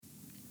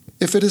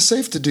If it is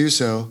safe to do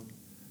so,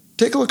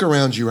 take a look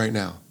around you right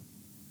now.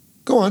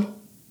 Go on.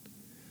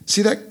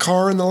 See that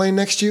car in the lane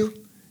next to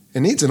you?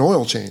 It needs an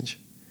oil change.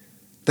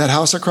 That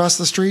house across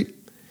the street?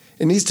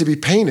 It needs to be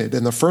painted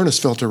and the furnace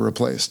filter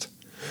replaced.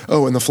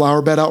 Oh, and the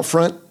flower bed out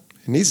front?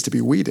 It needs to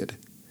be weeded.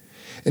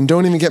 And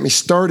don't even get me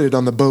started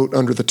on the boat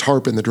under the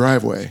tarp in the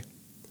driveway.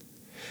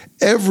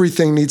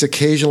 Everything needs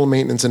occasional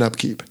maintenance and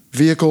upkeep.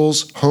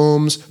 Vehicles,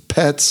 homes,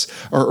 pets,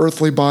 our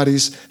earthly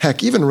bodies,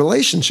 heck, even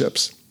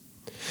relationships.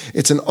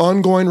 It's an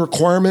ongoing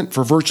requirement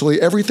for virtually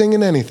everything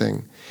and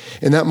anything,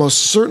 and that most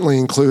certainly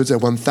includes a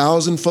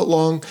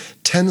 1,000-foot-long,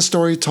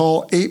 10-story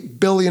tall, $8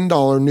 billion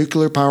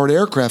nuclear-powered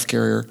aircraft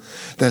carrier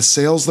that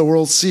sails the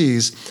world's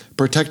seas,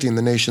 protecting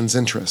the nation's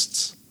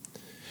interests.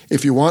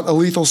 If you want a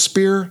lethal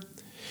spear,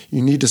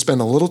 you need to spend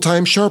a little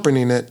time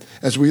sharpening it,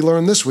 as we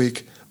learned this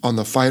week on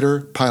the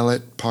Fighter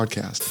Pilot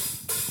Podcast.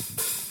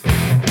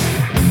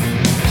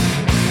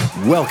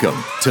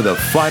 Welcome to the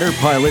Fighter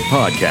Pilot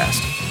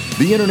Podcast,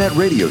 the internet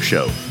radio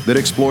show that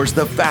explores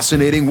the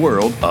fascinating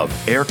world of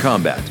air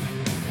combat,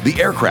 the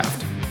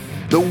aircraft,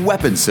 the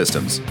weapon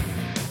systems,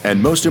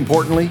 and most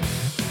importantly,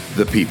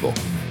 the people.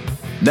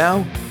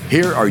 Now,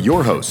 here are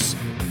your hosts,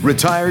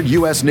 retired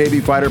U.S. Navy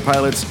fighter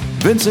pilots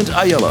Vincent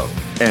Aiello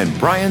and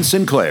Brian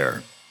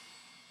Sinclair.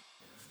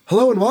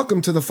 Hello and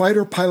welcome to the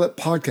Fighter Pilot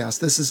Podcast.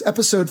 This is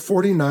episode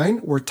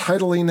 49. We're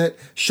titling it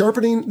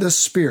Sharpening the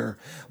Spear.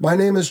 My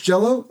name is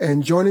Jello,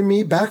 and joining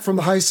me back from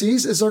the high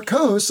seas is our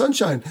co-host,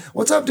 Sunshine.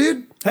 What's up,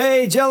 dude?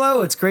 Hey,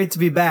 Jello. It's great to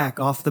be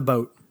back off the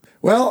boat.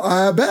 Well,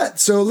 I bet.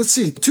 So let's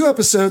see. 2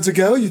 episodes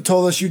ago, you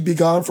told us you'd be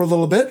gone for a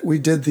little bit. We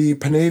did the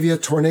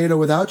Panavia tornado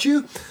without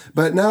you.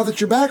 But now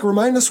that you're back,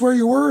 remind us where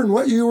you were and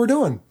what you were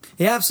doing.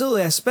 Yeah,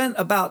 absolutely. I spent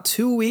about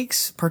 2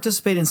 weeks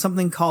participating in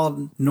something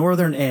called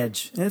Northern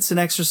Edge. It's an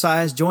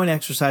exercise, joint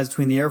exercise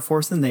between the Air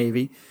Force and the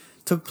Navy.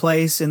 It took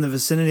place in the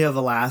vicinity of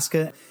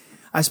Alaska.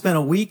 I spent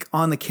a week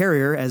on the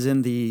carrier, as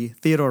in the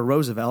Theodore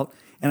Roosevelt,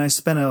 and I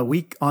spent a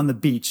week on the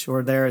beach,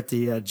 or there at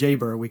the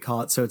Jaber, we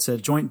call it. So it's a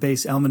Joint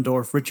Base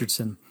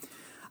Elmendorf-Richardson.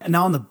 And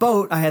now on the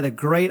boat, I had a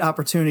great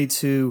opportunity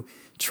to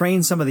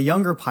train some of the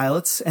younger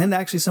pilots and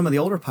actually some of the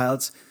older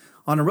pilots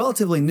on a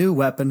relatively new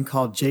weapon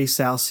called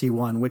JSOW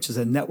C1, which is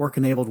a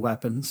network-enabled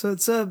weapon. So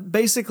it's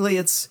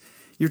basically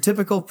your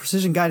typical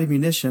precision-guided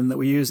munition that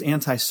we use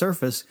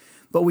anti-surface,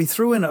 but we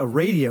threw in a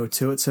radio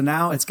to it, so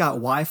now it's got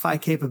Wi-Fi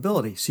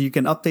capability. So you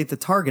can update the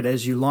target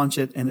as you launch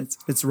it, and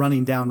it's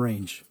running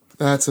downrange.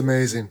 That's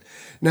amazing.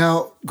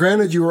 Now,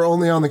 granted, you were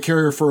only on the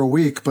carrier for a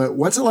week, but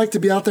what's it like to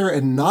be out there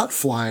and not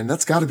flying?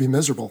 That's got to be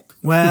miserable.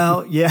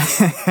 Well, yeah,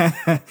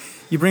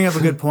 you bring up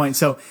a good point.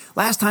 So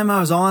last time I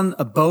was on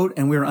a boat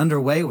and we were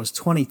underway was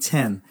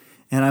 2010.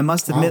 And I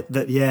must admit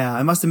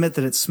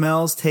that it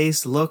smells,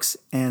 tastes, looks,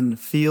 and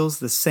feels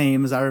the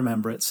same as I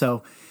remember it.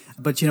 So,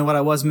 but you know what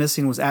I was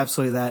missing was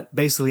absolutely that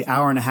basically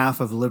hour and a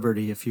half of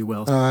liberty, if you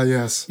will.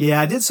 Yes.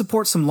 Yeah, I did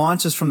support some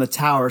launches from the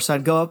tower. So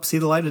I'd go up, see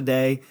the light of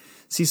day,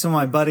 see some of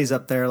my buddies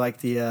up there,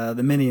 like the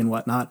Mini and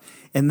whatnot,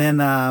 and then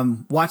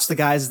watch the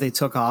guys as they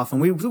took off. And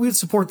we'd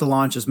support the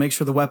launches, make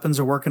sure the weapons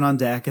are working on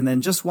deck, and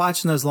then just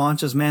watching those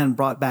launches, man,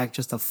 brought back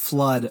just a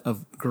flood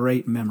of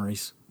great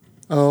memories.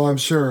 Oh, I'm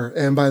sure.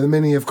 And by the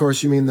Mini, of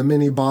course, you mean the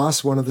Mini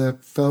boss, one of the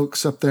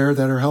folks up there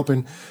that are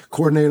helping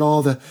coordinate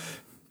all the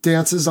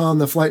dances on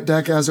the flight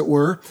deck, as it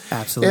were.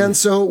 Absolutely. And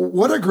so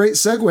what a great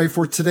segue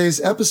for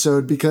today's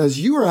episode, because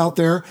you were out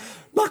there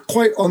not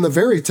quite on the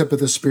very tip of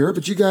the spear,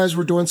 but you guys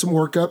were doing some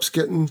workups,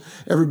 getting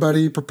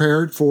everybody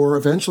prepared for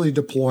eventually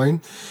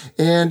deploying.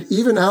 And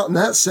even out in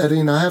that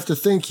setting, I have to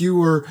think you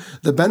were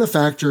the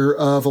benefactor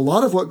of a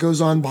lot of what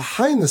goes on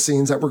behind the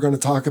scenes that we're going to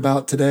talk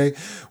about today,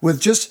 with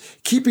just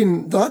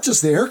keeping not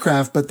just the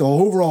aircraft, but the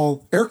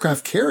overall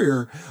aircraft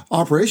carrier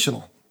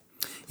operational.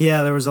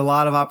 Yeah, there was a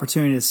lot of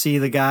opportunity to see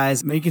the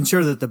guys, making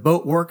sure that the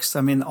boat works.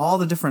 I mean, all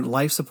the different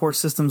life support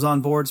systems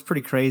on board is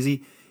pretty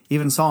crazy.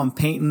 Even saw them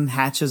painting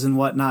hatches and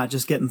whatnot,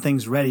 just getting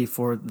things ready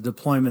for the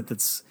deployment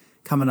that's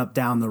coming up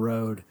down the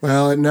road.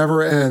 Well, it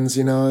never ends.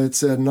 You know,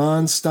 it's a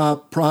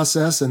nonstop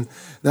process, and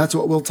that's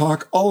what we'll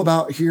talk all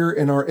about here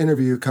in our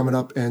interview coming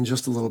up in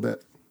just a little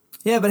bit.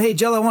 Yeah, but hey,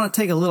 Jill, I want to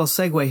take a little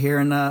segue here,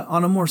 and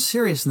on a more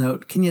serious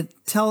note, can you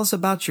tell us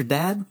about your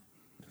dad?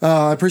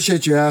 I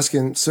appreciate you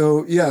asking.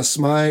 So, yes,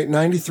 my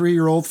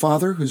 93-year-old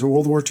father, who's a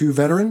World War II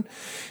veteran,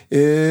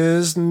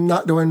 is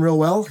not doing real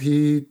well.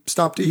 He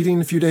stopped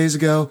eating a few days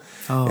ago.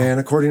 Oh. And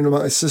according to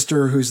my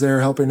sister, who's there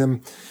helping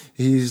him,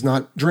 he's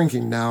not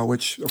drinking now,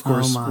 which, of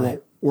course,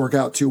 won't work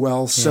out too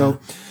well. Yeah. So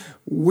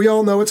we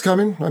all know it's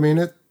coming. I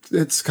mean,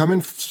 it's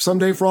coming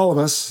someday for all of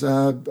us,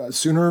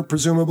 sooner,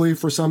 presumably,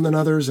 for some than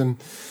others.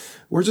 And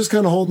we're just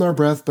kind of holding our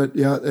breath. But,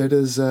 yeah,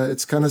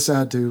 it's kind of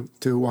sad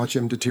to watch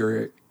him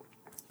deteriorate.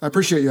 I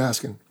appreciate you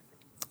asking.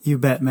 You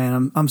bet,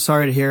 man. I'm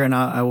sorry to hear, and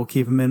I will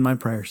keep him in my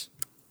prayers.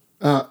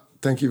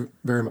 Thank you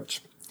very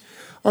much.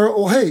 All right.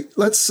 Well, hey,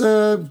 let's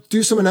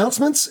do some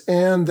announcements,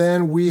 and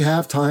then we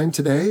have time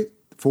today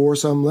for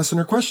some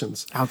listener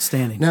questions.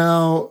 Outstanding.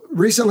 Now,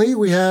 recently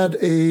we had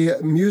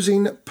a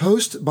musing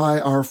post by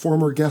our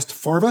former guest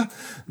Farva,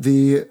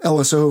 the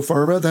LSO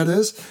Farva, that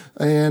is,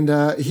 and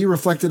he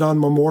reflected on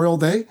Memorial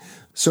Day.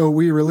 So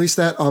we released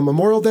that on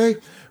Memorial Day,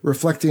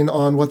 reflecting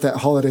on what that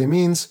holiday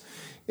means.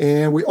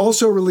 And we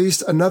also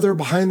released another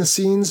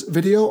behind-the-scenes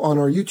video on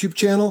our YouTube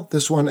channel,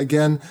 this one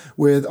again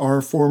with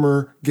our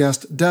former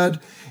guest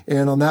Dud.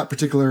 And on that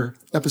particular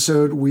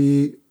episode,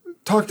 we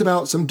talked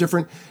about some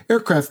different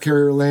aircraft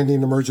carrier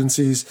landing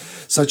emergencies,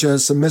 such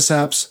as some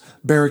mishaps,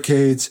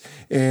 barricades,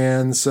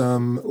 and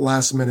some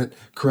last-minute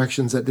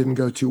corrections that didn't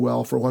go too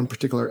well for one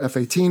particular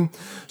F-18.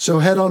 So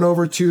head on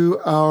over to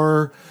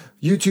our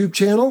YouTube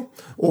channel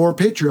or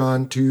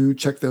Patreon to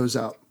check those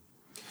out.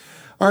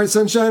 All right,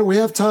 Sunshine, we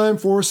have time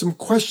for some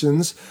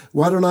questions.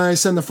 Why don't I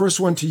send the first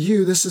one to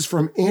you? This is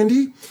from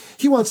Andy.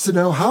 He wants to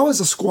know, how is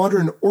a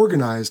squadron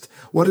organized?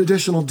 What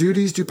additional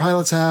duties do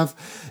pilots have?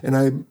 And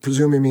I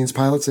presume he means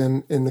pilots,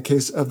 and in the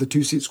case of the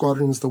two-seat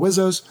squadrons, the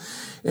Wizzos.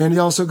 And he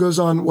also goes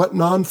on, what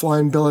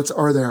non-flying billets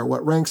are there?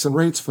 What ranks and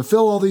rates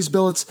fulfill all these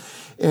billets?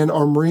 And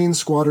are Marine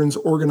squadrons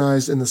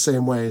organized in the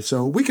same way?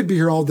 So we could be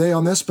here all day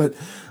on this, but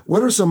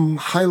what are some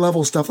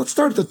high-level stuff? Let's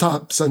start at the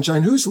top,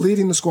 Sunshine. Who's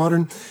leading the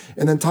squadron?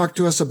 And then talk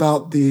to us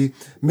about the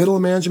middle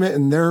management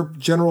and their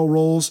general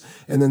roles,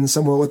 and then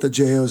somewhat what the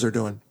JOs are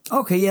doing.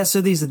 Okay, yeah, so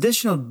these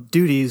additional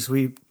duties,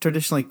 we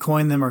traditionally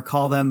coin them or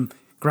call them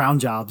ground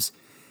jobs.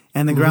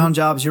 And the ground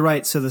jobs, you're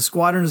right, so the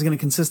squadron is going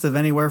to consist of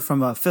anywhere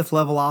from a fifth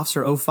level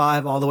officer,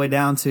 05, all the way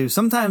down to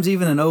sometimes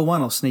even an 01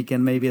 will sneak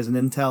in maybe as an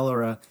intel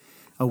or a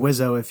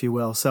Wizzo, if you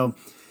will. So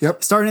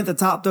starting at the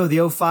top, though,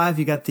 the 05,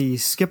 you got the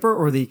skipper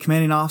or the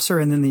commanding officer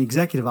and then the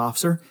executive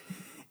officer.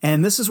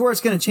 And this is where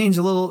it's going to change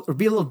a little or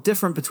be a little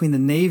different between the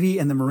Navy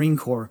and the Marine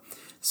Corps.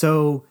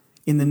 So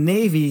in the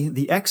Navy,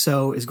 the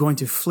XO is going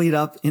to fleet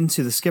up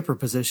into the skipper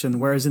position,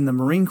 whereas in the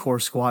Marine Corps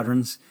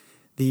squadrons,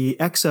 the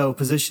XO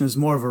position is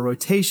more of a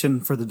rotation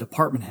for the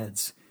department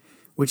heads,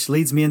 which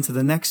leads me into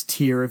the next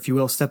tier, if you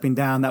will, stepping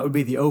down. That would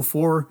be the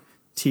 04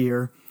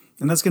 tier,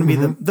 and that's going to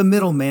be the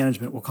middle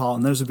management, we'll call it,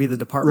 and those would be the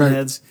department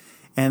heads.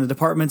 And the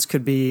departments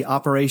could be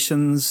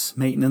operations,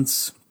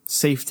 maintenance,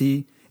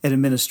 safety, and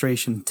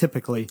administration,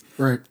 typically,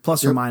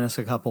 plus or minus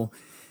a couple.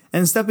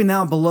 And stepping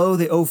down below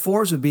the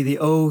 04s would be the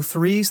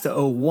 03s to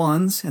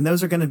 01s, and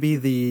those are going to be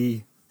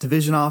the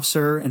division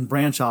officer and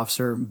branch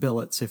officer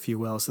billets, if you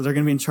will. So they're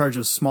going to be in charge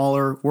of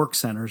smaller work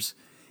centers,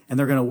 and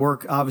they're going to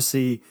work,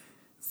 obviously,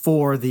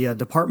 for the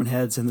department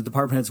heads, and the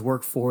department heads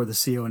work for the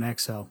CO and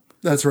XO.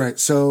 That's right.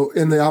 So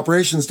in the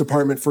operations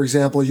department, for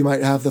example, you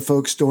might have the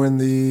folks doing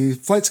the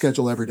flight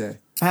schedule every day.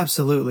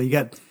 Absolutely. You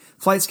got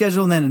flight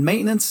schedule, and then in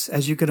maintenance,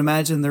 as you could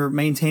imagine, they're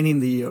maintaining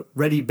the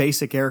ready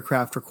basic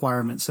aircraft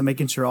requirements, so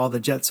making sure all the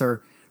jets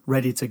are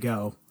ready to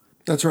go.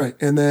 That's right.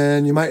 And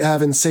then you might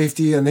have in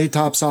safety an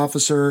ATOPS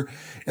officer,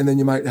 and then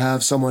you might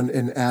have someone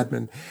in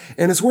admin.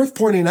 And it's worth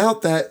pointing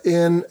out that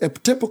in a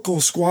typical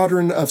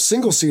squadron of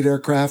single-seat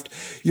aircraft,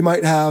 you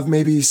might have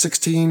maybe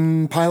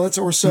 16 pilots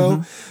or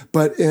so,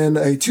 but in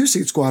a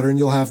two-seat squadron,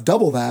 you'll have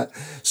double that.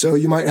 So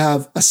you might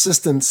have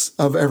assistants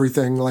of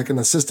everything, like an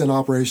assistant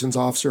operations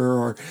officer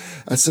or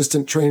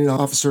assistant training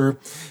officer.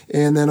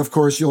 And then, of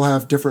course, you'll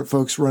have different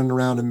folks running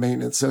around in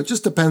maintenance. So it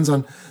just depends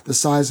on the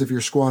size of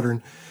your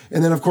squadron.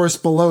 And then, of course,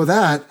 below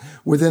that,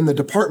 within the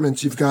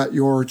departments, you've got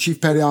your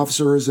chief petty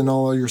officers and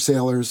all of your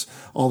sailors,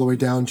 all the way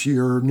down to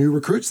your new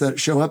recruits that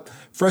show up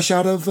fresh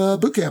out of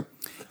boot camp.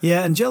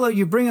 Yeah, and Jello,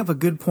 you bring up a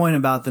good point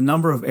about the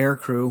number of air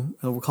crew.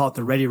 We'll call it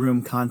the ready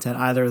room content,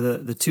 either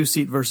the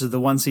two-seat versus the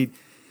one-seat.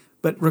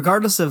 But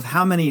regardless of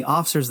how many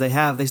officers they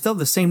still have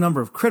the same number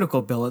of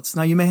critical billets.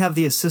 Now, you may have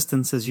the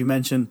assistants, as you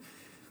mentioned.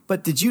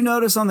 But did you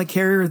notice on the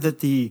carrier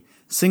that the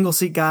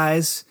single-seat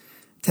guys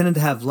tended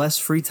to have less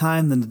free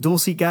time than the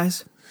dual-seat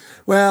guys?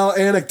 Well,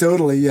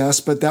 anecdotally,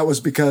 yes, but that was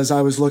because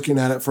I was looking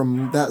at it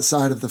from that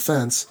side of the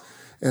fence.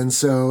 And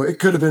so it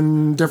could have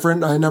been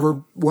different. I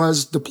never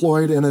was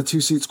deployed in a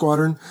two-seat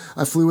squadron.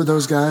 I flew with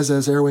those guys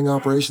as Air Wing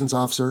Operations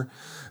Officer.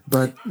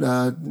 But,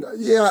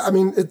 yeah, I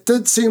mean, it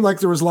did seem like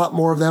there was a lot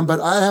more of them, but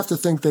I have to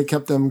think they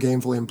kept them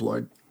gainfully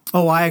employed.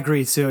 Oh, I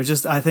agree, too.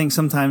 I think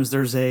sometimes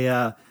there's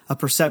a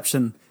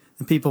perception,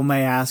 and people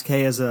may ask,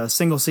 hey, as a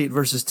single-seat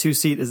versus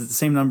two-seat, is it the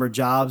same number of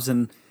jobs?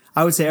 And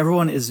I would say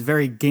everyone is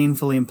very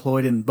gainfully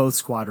employed in both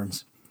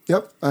squadrons.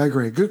 Yep, I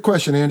agree. Good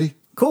question, Andy.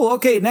 Cool.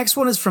 Okay, next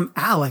one is from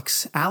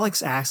Alex.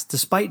 Alex asks,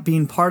 despite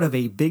being part of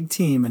a big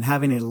team and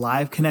having a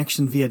live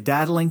connection via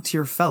data link to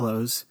your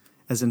fellows,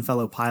 as in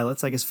fellow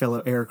pilots, I guess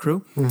fellow air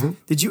crew,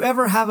 did you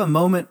ever have a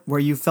moment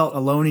where you felt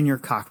alone in your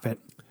cockpit?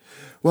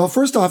 Well,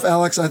 first off,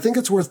 Alex, I think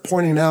it's worth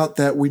pointing out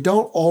that we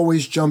don't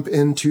always jump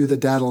into the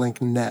data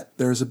link net.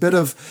 There's a bit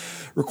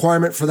of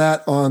requirement for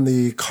that on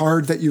the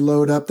card that you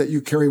load up that you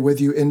carry with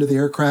you into the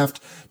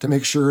aircraft to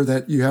make sure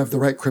that you have the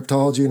right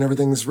cryptology and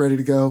everything's ready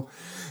to go.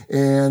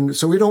 And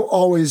so we don't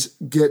always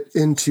get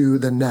into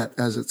the net,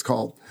 as it's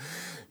called.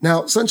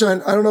 Now,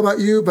 Sunshine, I don't know about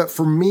you, but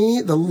for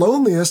me, the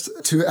loneliest,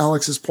 to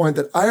Alex's point,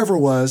 that I ever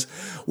was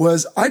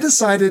I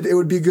decided it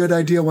would be a good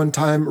idea one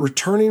time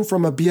returning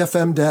from a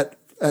BFM det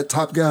at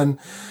Top Gun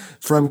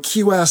from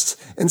Key West.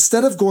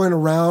 Instead of going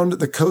around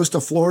the coast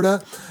of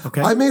Florida,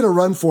 I made a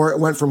run for it.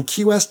 Went from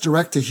Key West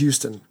direct to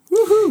Houston.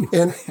 Woohoo!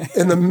 And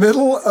in the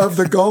middle of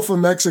the Gulf of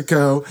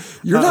Mexico,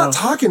 you're not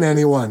talking to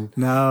anyone.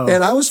 No.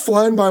 And I was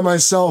flying by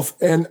myself,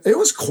 and it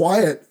was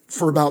quiet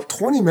for about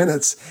 20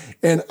 minutes.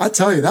 And I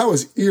tell you, that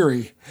was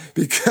eerie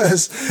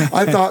because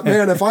I thought,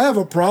 man, if I have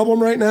a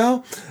problem right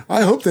now,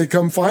 I hope they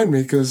come find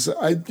me because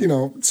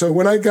so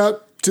when I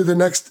got to the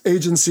next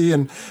agency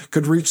and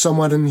could reach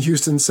someone in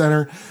Houston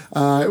Center,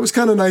 it was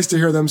kind of nice to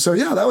hear them. So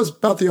yeah, that was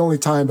about the only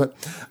time. But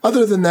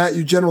other than that,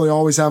 you generally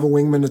always have a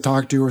wingman to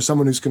talk to or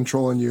someone who's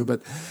controlling you.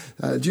 But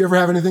do you ever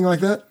have anything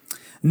like that?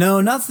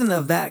 No, nothing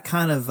of that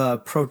kind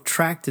of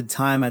protracted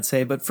time, I'd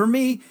say. But for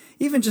me,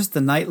 even just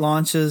the night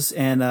launches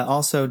and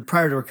also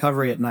prior to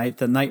recovery at night,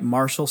 the night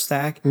marshal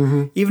stack,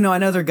 even though I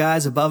know there are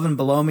guys above and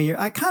below me,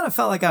 I kind of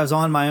felt like I was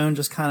on my own,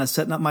 just kind of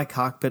setting up my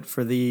cockpit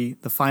for the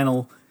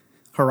final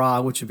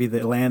hurrah, which would be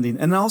the landing.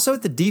 And also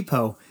at the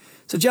depot.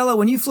 So Jello,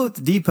 when you flew at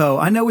the depot,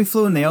 I know we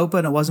flew in the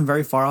open. It wasn't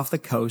very far off the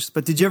coast,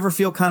 but did you ever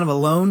feel kind of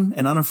alone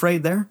and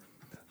unafraid there?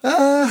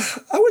 I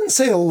wouldn't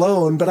say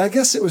alone, but I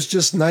guess it was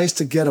just nice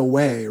to get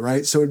away,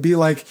 right? So it'd be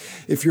like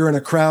if you're in a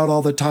crowd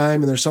all the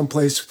time and there's some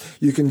place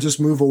you can just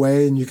move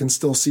away and you can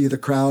still see the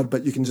crowd,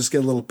 but you can just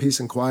get a little peace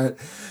and quiet.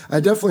 I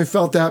definitely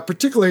felt that,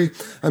 particularly,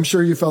 I'm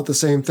sure you felt the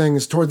same thing,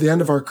 is toward the end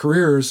of our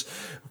careers.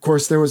 Of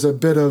course, there was a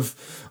bit of,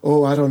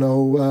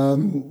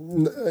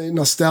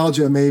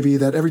 nostalgia maybe,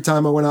 that every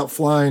time I went out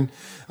flying,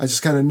 I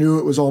just kind of knew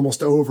it was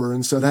almost over.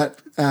 And so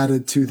that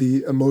added to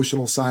the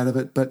emotional side of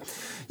it. But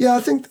yeah, I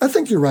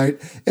think you're right.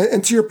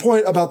 And to your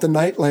point about the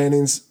night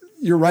landings,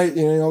 you're right.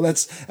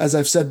 That's, as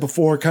I've said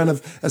before, kind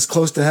of as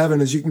close to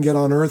heaven as you can get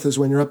on Earth is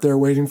when you're up there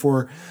waiting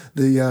for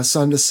the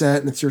sun to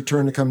set and it's your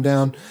turn to come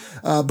down.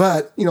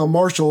 But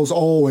Marshall's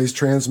always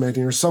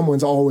transmitting or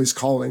someone's always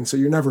calling. So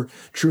you're never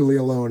truly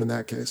alone in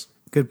that case.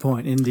 Good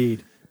point,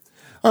 indeed.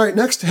 All right,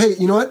 next. Hey,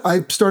 you know what?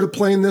 I started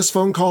playing this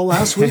phone call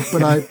last week,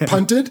 but I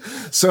punted.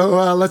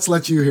 So let's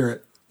let you hear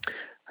it.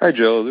 Hi,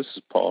 Joe. This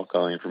is Paul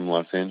calling from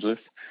Los Angeles.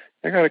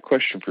 I got a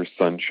question for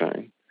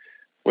Sunshine.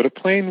 Would a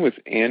plane with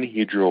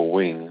anhedral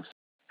wings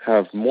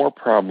have more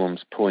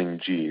problems pulling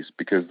G's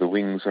because the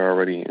wings are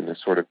already in a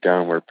sort of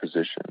downward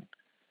position?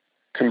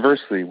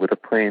 Conversely, would a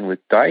plane with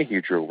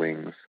dihedral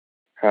wings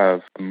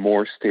have a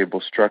more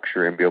stable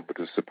structure and be able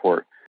to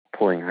support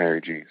pulling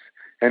higher G's?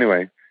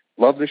 Anyway,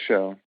 love the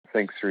show.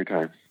 Thanks for your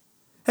time.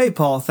 Hey,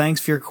 Paul, thanks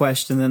for your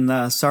question.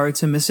 And sorry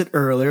to miss it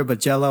earlier, but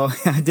Jello,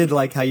 I did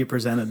like how you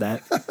presented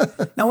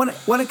that. Now,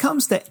 when it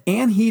comes to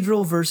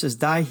anhedral versus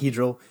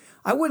dihedral,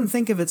 I wouldn't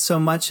think of it so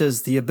much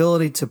as the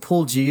ability to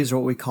pull G's, or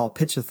what we call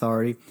pitch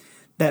authority.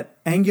 That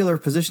angular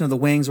position of the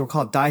wings, or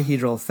called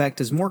dihedral effect,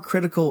 is more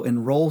critical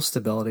in roll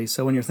stability.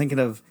 So when you're thinking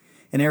of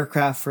an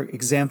aircraft, for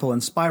example,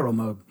 in spiral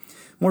mode,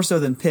 more so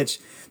than pitch.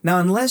 Now,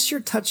 unless you're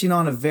touching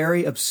on a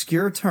very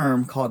obscure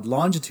term called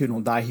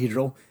longitudinal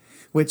dihedral,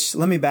 which,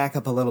 let me back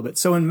up a little bit.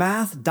 So in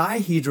math,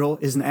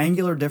 dihedral is an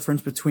angular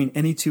difference between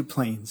any two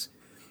planes.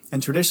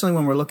 And traditionally,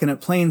 when we're looking at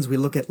planes, we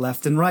look at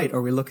left and right,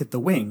 or we look at the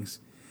wings.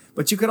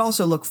 But you could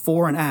also look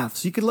fore and aft.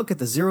 So you could look at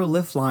the zero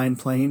lift line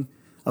plane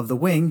of the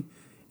wing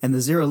and the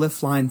zero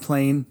lift line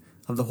plane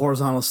of the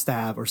horizontal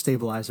stab or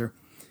stabilizer.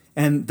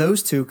 And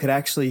those two could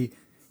actually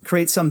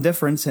create some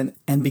difference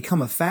and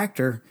become a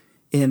factor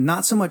in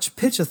not so much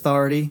pitch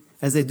authority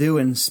as they do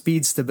in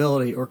speed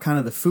stability, or kind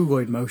of the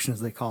phugoid motion,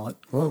 as they call it.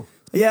 Whoa.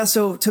 Yeah,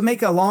 so to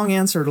make a long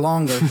answer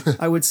longer,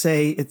 I would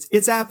say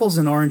it's apples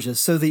and oranges.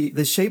 So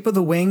the shape of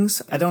the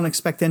wings, I don't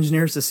expect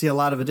engineers to see a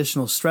lot of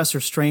additional stress or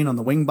strain on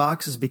the wing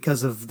boxes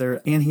because of their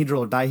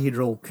anhedral or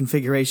dihedral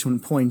configuration when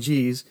pulling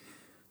G's,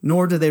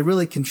 nor do they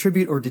really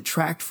contribute or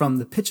detract from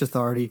the pitch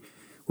authority,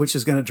 which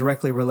is going to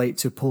directly relate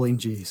to pulling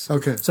G's.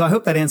 Okay. So I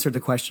hope that answered the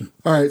question.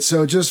 All right.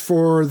 So just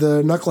for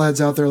the knuckleheads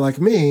out there like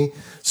me,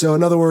 so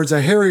in other words, a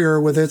Harrier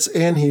with its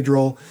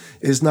anhedral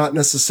is not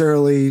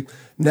necessarily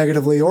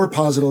negatively or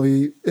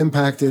positively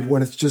impacted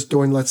when it's just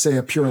doing, let's say,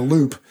 a pure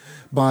loop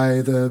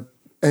by the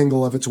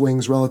angle of its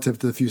wings relative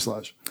to the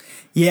fuselage.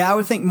 Yeah, I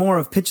would think more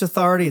of pitch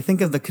authority. Think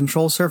of the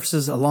control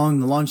surfaces along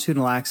the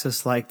longitudinal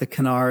axis, like the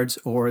canards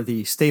or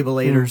the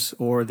stabilators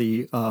or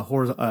the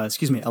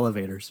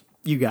elevators.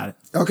 You got it.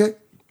 Okay.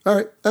 All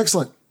right.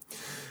 Excellent.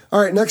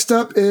 All right. Next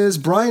up is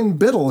Brian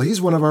Biddle.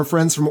 He's one of our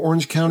friends from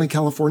Orange County,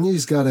 California.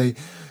 He's got a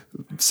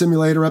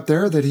simulator up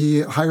there that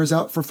he hires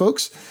out for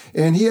folks.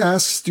 And he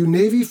asks, do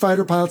Navy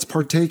fighter pilots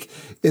partake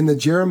in the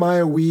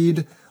Jeremiah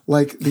Weed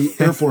like the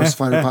Air Force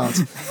fighter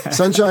pilots?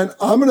 Sunshine,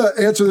 I'm going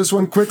to answer this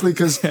one quickly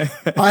because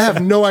I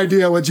have no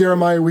idea what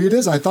Jeremiah Weed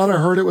is. I thought I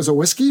heard it was a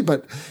whiskey,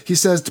 but he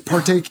says to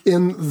partake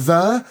in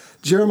the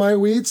Jeremiah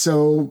Weed.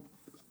 So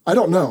I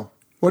don't know.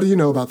 What do you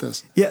know about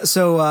this? Yeah,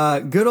 so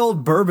good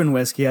old bourbon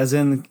whiskey, as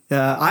in,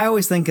 I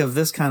always think of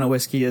this kind of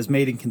whiskey as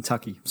made in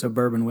Kentucky. So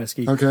bourbon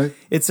whiskey. Okay.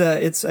 It's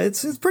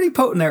pretty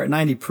potent there at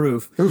 90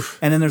 proof. Oof.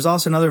 And then there's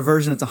also another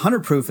version, it's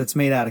 100 proof, that's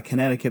made out of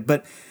Connecticut.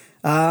 But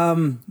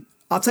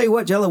I I'll tell you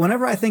what, Jello,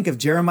 whenever I think of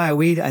Jeremiah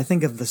Weed, I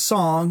think of the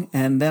song,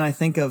 and then I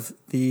think of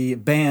the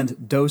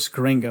band Dos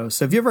Gringos.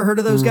 So have you ever heard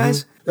of those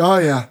guys? Oh,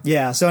 yeah.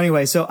 Yeah. So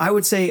anyway, so I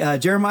would say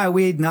Jeremiah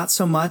Weed, not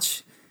so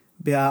much.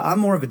 I'm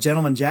more of a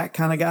Gentleman Jack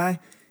kind of guy.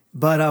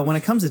 But when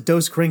it comes to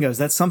Dos Gringos,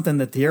 that's something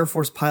that the Air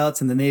Force pilots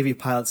and the Navy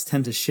pilots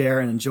tend to share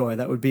and enjoy.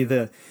 That would be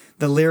the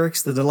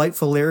lyrics, the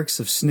delightful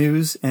lyrics of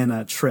Snooze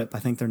and Trip. I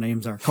think their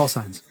names are call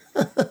signs.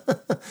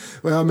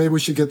 Well, maybe we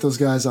should get those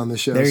guys on the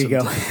show. There you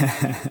go.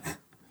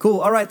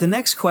 Cool. All right. The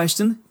next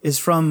question is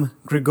from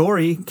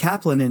Grigory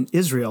Kaplan in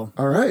Israel.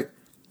 All right.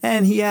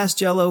 And he asked,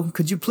 Jello,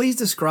 could you please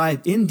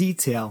describe in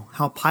detail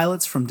how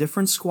pilots from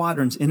different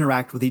squadrons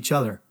interact with each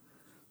other?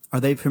 Are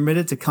they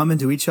permitted to come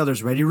into each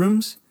other's ready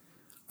rooms?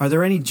 Are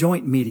there any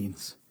joint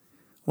meetings?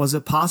 Was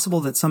it possible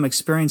that some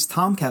experienced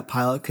Tomcat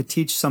pilot could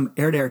teach some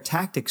air-to-air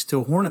tactics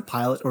to a Hornet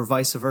pilot or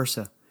vice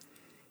versa?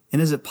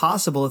 And is it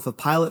possible if a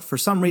pilot for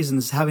some reason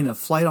is having a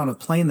flight on a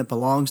plane that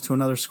belongs to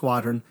another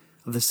squadron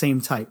of the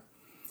same type?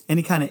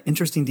 Any kind of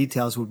interesting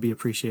details would be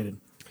appreciated.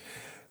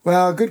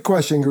 Well, good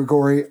question,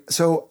 Grigory.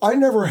 So I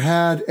never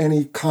had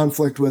any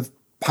conflict with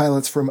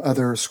pilots from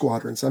other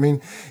squadrons. I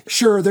mean,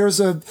 sure, there's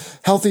a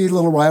healthy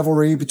little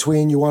rivalry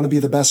between you want to be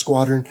the best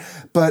squadron,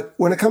 but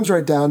when it comes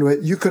right down to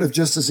it, you could have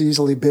just as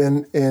easily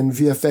been in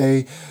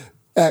VFA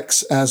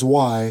X as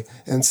Y.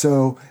 And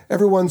so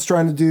everyone's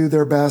trying to do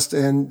their best,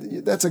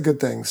 and that's a good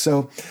thing.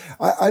 So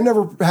I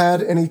never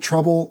had any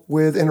trouble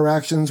with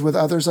interactions with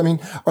others. I mean,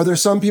 are there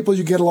some people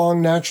you get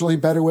along naturally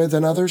better with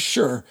than others?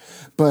 Sure.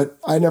 But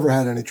I never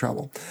had any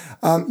trouble.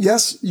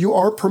 Yes, you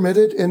are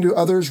permitted into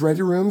others'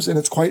 ready rooms, and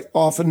it's quite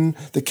often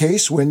the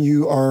case when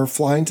you are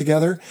flying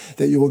together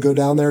that you will go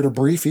down there to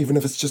brief, even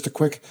if it's just a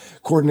quick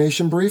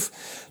coordination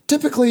brief.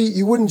 Typically,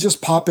 you wouldn't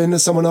just pop into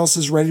someone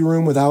else's ready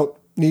room without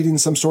needing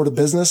some sort of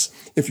business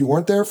if you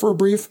weren't there for a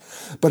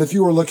brief. But if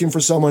you were looking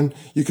for someone,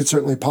 you could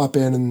certainly pop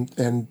in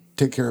and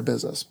take care of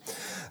business.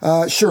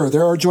 Sure,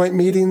 there are joint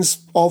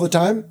meetings all the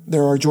time.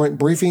 There are joint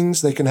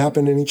briefings. They can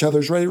happen in each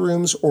other's ready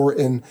rooms or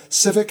in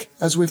Civic,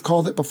 as we've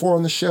called it before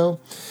on the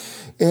show.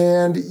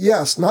 And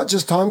yes, not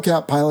just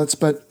Tomcat pilots,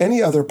 but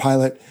any other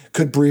pilot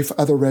could brief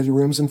other ready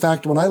rooms. In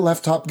fact, when I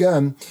left Top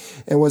Gun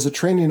and was a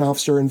training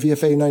officer in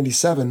VFA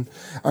 97,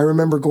 I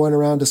remember going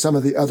around to some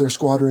of the other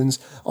squadrons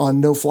on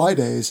no-fly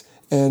days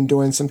and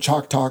doing some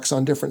chalk talks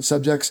on different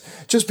subjects,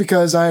 just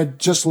because I had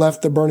just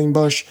left the burning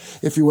bush,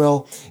 if you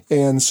will.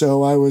 And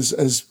so I was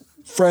as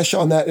fresh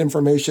on that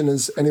information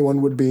as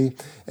anyone would be.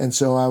 And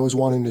so I was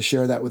wanting to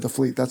share that with the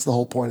fleet. That's the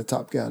whole point of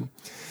Top Gun.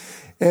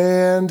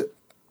 And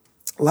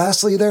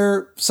lastly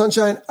there,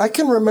 Sunshine, I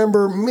can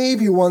remember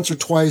maybe once or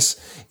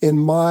twice in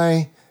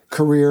my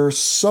career,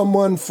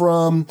 someone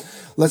from,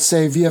 let's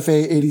say,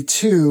 VFA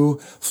 82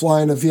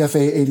 flying a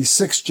VFA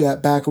 86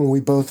 jet back when we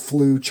both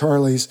flew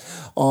Charlies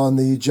on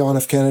the John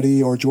F.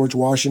 Kennedy or George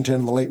Washington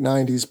in the late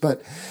 90s.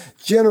 But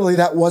generally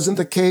that wasn't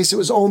the case. It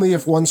was only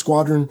if one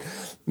squadron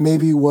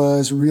maybe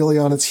was really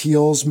on its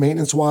heels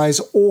maintenance-wise,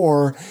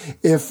 or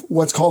if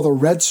what's called a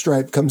red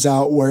stripe comes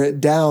out where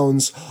it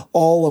downs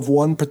all of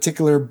one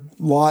particular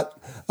lot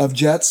of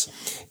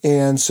jets.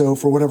 And so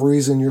for whatever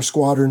reason, your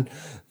squadron,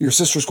 your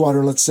sister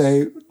squadron, let's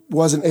say,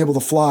 wasn't able to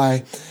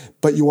fly,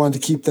 but you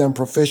wanted to keep them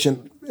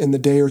proficient in the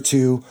day or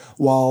two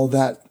while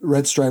that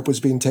red stripe was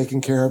being taken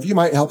care of. You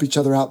might help each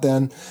other out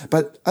then,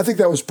 but I think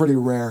that was pretty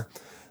rare.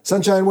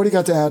 Sunshine, what do you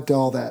got to add to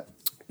all that?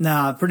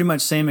 Nah, pretty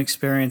much same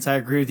experience. I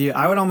agree with you.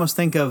 I would almost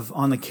think of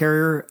on the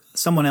carrier,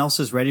 someone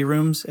else's ready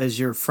rooms as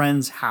your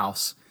friend's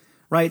house,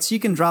 right? So you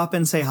can drop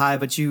in, say hi,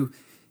 but you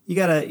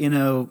gotta,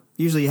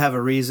 usually you have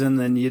a reason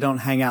and you don't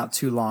hang out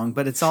too long,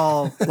 but it's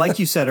all, like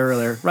you said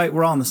earlier, right?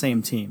 We're all on the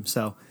same team.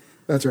 So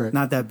that's right.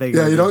 Not that big.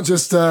 Yeah, you don't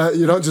just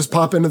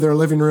pop into their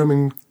living room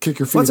and kick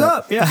your feet What's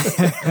up? Yeah.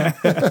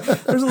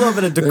 There's a little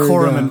bit of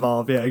decorum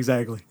involved. Yeah,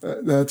 exactly.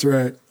 That's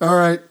right. All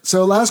right.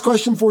 So last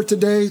question for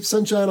today,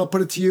 Sunshine, I'll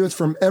put it to you. It's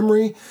from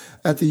Emory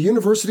at the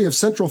University of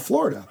Central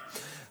Florida.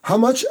 How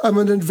much of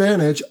an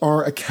advantage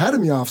are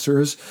academy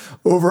officers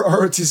over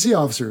ROTC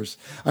officers?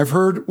 I've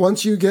heard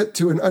once you get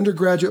to an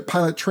undergraduate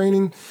pilot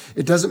training,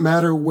 it doesn't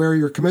matter where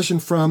you're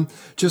commissioned from,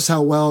 just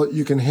how well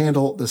you can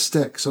handle the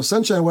stick. So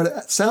Sunshine, what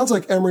it sounds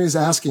like Emory is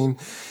asking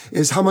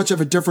is how much of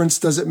a difference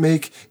does it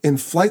make in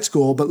flight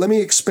school? But let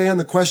me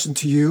expand the question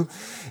to you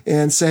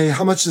and say,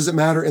 how much does it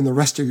matter in the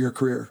rest of your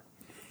career?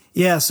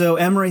 Yeah, so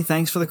Emory,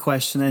 thanks for the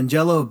question. And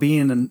Jello,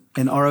 being an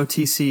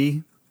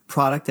ROTC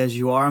product as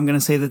you are, I'm going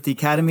to say that the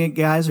academy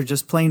guys are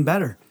just plain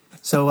better.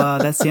 So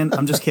that's the end.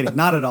 I'm just kidding.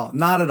 Not at all.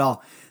 Not at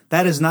all.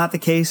 That is not the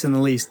case in the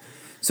least.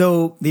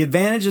 So the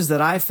advantages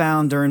that I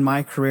found during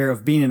my career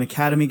of being an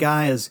academy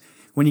guy is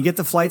when you get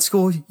to flight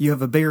school, you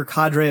have a bigger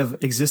cadre of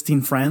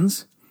existing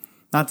friends.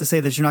 Not to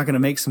say that you're not going to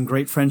make some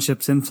great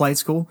friendships in flight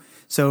school.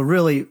 So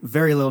really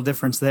very little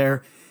difference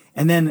there.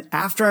 And then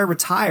after I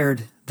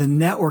retired, the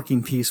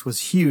networking piece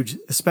was huge,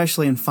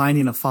 especially in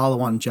finding a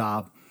follow-on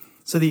job.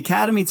 So the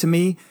academy to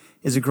me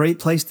is a great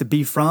place to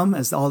be from,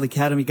 as all the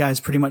academy guys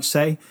pretty much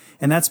say.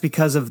 And that's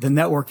because of the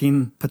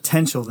networking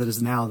potential that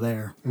is now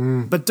there.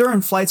 But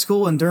during flight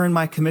school and during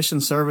my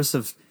commissioned service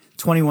of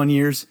 21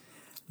 years,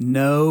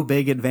 no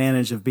big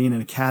advantage of being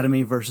an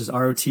academy versus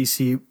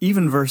ROTC,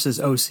 even versus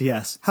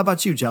OCS. How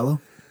about you, Jello?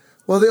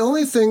 Well, the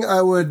only thing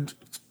I would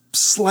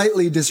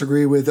slightly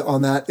disagree with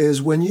on that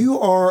is when you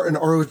are an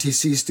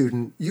ROTC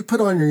student, you put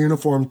on your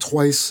uniform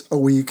twice a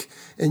week,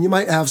 and you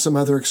might have some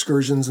other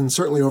excursions, and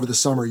certainly over the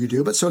summer you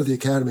do, but so do the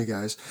academy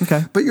guys.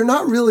 Okay. But you're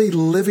not really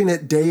living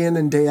it day in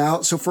and day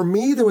out. So for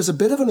me, there was a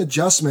bit of an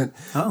adjustment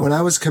when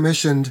I was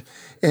commissioned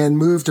and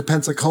moved to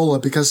Pensacola,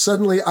 because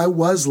suddenly I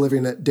was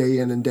living it day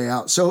in and day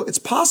out. So it's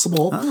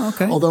possible,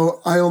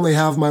 although I only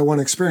have my one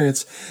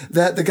experience,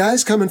 that the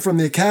guys coming from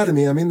the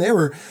academy, I mean, they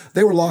were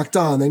locked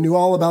on. They knew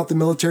all about the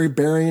military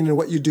bearing and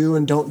what you do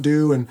and don't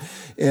do,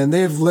 and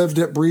they've lived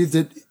it, breathed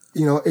it,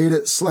 ate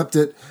it, slept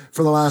it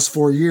for the last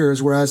 4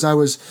 years, whereas I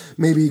was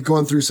maybe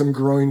going through some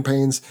growing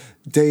pains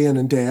day in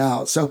and day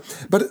out. So,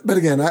 but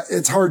again,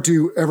 it's hard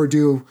to ever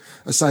do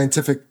a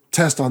scientific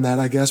test on that,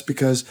 I guess,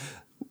 because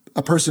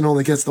a person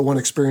only gets the one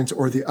experience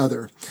or the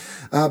other.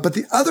 But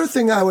the other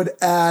thing I would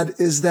add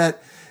is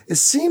that it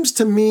seems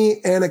to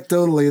me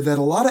anecdotally that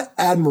a lot of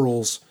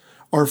admirals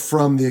are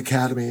from the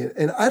academy.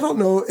 And I don't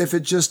know if it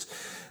just,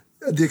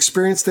 the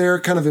experience there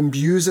kind of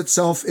imbues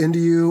itself into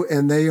you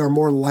and they are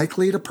more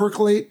likely to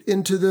percolate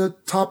into the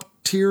top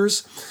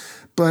tiers.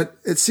 But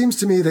it seems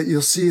to me that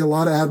you'll see a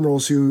lot of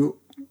admirals who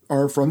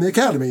are from the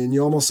academy, and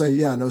you almost say,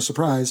 yeah, no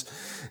surprise.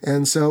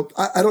 And so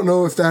I don't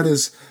know if that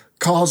is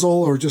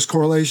causal or just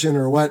correlation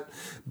or what,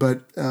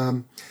 but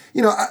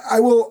I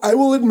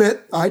will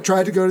admit I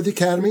tried to go to the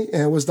academy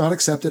and was not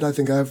accepted. I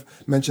think I've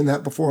mentioned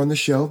that before on the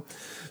show.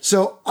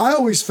 So I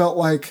always felt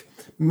like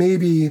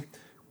maybe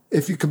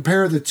if you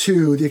compare the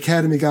two, the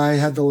academy guy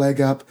had the leg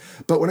up.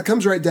 But when it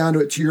comes right down to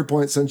it, to your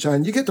point,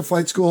 Sunshine, you get to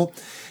flight school.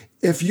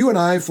 If you and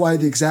I fly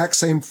the exact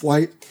same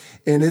flight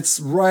and it's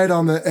right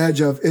on the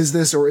edge of is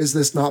this or is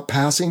this not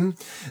passing,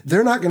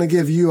 they're not going to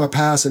give you a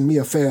pass and me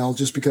a fail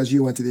just because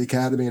you went to the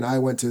academy and I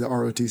went to the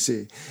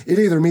ROTC. It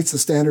either meets the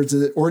standards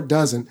or it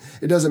doesn't.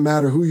 It doesn't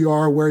matter who you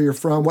are, where you're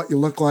from, what you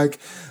look like,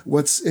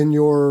 what's in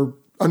your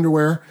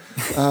underwear.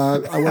 I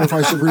wonder if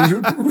I should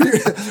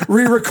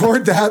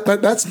re-record that,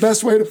 but that's the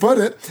best way to put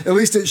it. At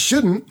least it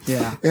shouldn't.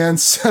 Yeah. And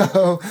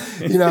so,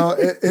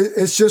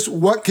 it's just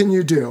what can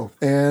you do?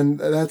 And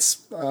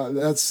that's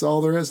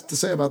all there is to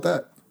say about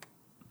that.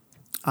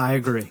 I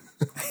agree.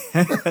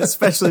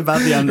 Especially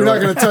about the underwear.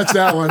 You're not going to touch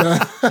that one,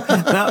 huh?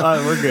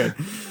 No, we're good.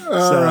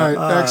 All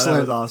right. Excellent.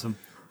 That was awesome.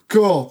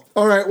 Cool.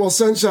 All right. Well,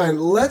 Sunshine,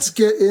 let's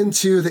get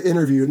into the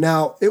interview.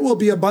 Now, it will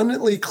be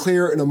abundantly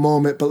clear in a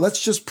moment, but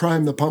let's just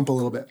prime the pump a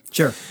little bit.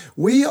 Sure.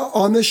 We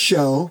on the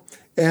show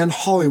and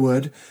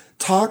Hollywood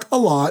talk a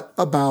lot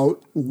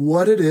about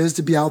what it is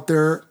to be out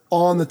there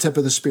on the tip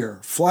of the spear,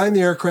 flying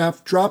the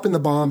aircraft, dropping the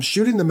bombs,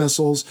 shooting the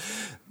missiles,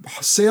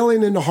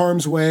 sailing into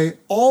harm's way.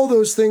 All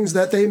those things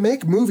that they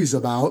make movies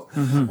about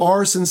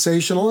are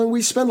sensational, and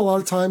we spend a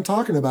lot of time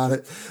talking about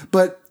it.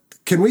 But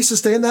can we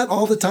sustain that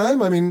all the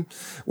time? I mean,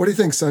 what do you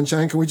think,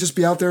 Sunshine? Can we just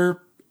be out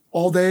there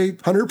all day,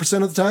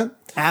 100% of the time?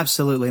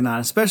 Absolutely not,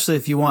 especially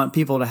if you want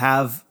people to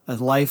have a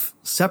life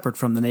separate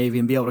from the Navy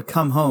and be able to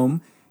come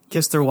home,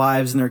 kiss their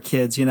wives and their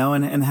kids,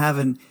 and have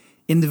an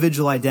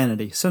individual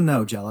identity. So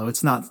no, Jello,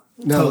 it's not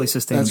totally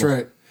sustainable. That's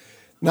right.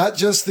 Not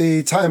just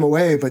the time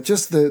away, but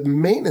just the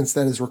maintenance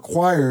that is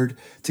required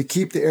to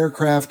keep the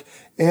aircraft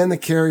and the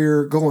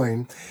carrier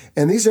going.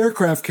 And these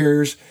aircraft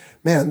carriers,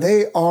 man,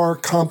 they are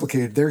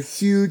complicated. They're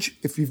huge.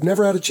 If you've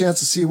never had a chance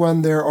to see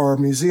one, there are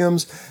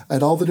museums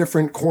at all the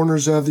different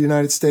corners of the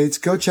United States.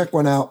 Go check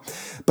one out.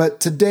 But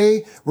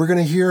today, we're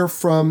going to hear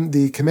from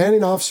the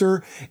commanding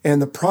officer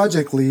and the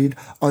project lead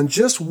on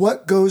just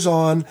what goes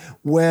on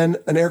when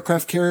an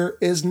aircraft carrier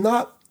is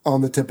not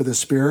on the tip of the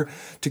spear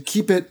to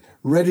keep it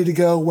ready to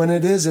go when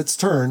it is its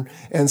turn.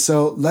 And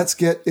so let's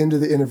get into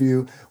the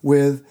interview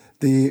with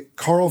the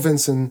Carl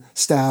Vinson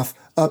staff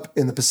up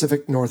in the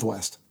Pacific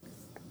Northwest.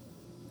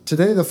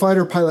 Today, the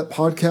Fighter Pilot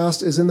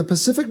Podcast is in the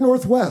Pacific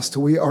Northwest.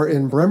 We are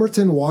in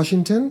Bremerton,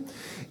 Washington,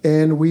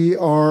 and we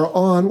are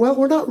on, well,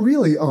 we're not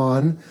really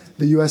on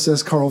the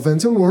USS Carl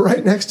Vinson. We're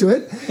right next to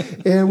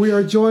it. And we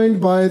are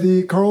joined by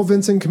the Carl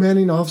Vinson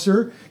Commanding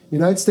Officer,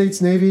 United States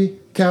Navy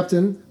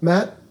Captain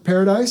Matt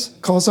Paradise,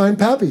 call sign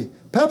Pappy.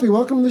 Pappy,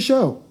 welcome to the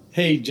show.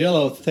 Hey,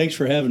 Jello, thanks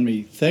for having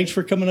me. Thanks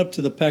for coming up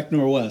to the Pac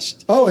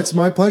Northwest. Oh, it's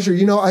my pleasure.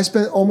 I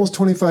spent almost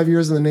 25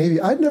 years in the Navy.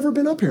 I'd never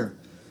been up here.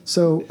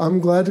 So I'm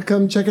glad to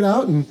come check it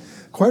out, and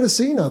quite a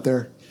scene out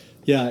there.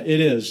 Yeah, it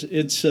is.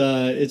 It's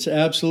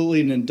absolutely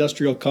an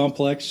industrial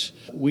complex.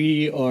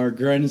 We are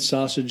grinding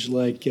sausage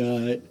like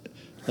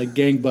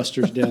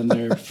gangbusters down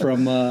there.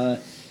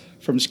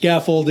 From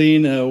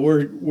scaffolding,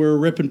 we're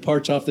ripping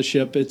parts off the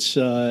ship. It's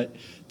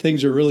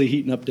things are really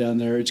heating up down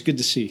there. It's good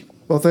to see.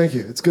 Well, thank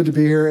you. It's good to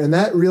be here. And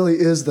that really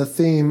is the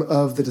theme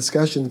of the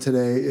discussion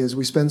today, is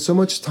we spend so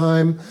much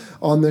time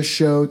on this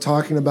show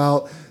talking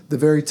about the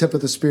very tip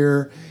of the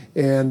spear.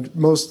 And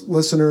most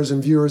listeners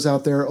and viewers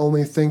out there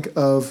only think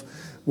of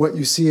what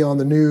you see on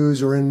the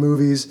news or in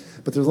movies,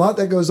 but there's a lot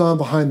that goes on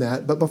behind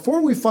that. But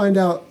before we find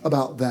out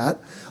about that,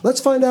 let's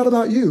find out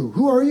about you.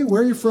 Who are you?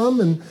 Where are you from?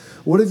 And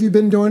what have you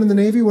been doing in the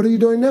Navy? What are you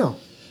doing now?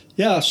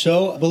 Yeah,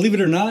 so believe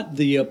it or not,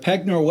 the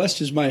Pac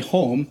Northwest is my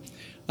home.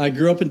 I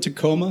grew up in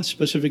Tacoma,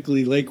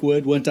 specifically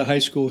Lakewood, went to high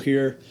school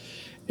here,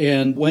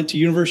 and went to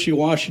University of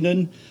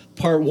Washington,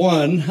 part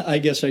one, I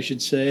guess I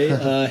should say.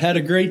 Had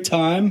a great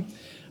time,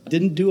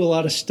 didn't do a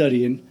lot of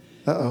studying.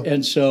 Uh-oh.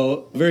 And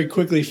so very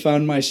quickly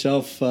found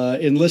myself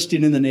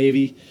enlisting in the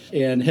Navy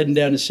and heading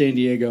down to San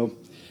Diego.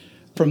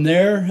 From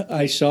there,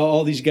 I saw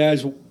all these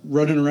guys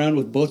running around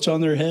with boats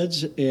on their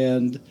heads,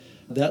 and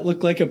that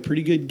looked like a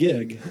pretty good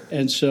gig.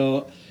 And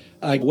so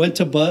I went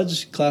to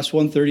BUDS, Class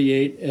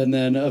 138, and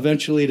then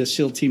eventually to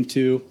SEAL Team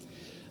 2,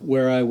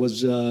 where I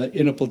was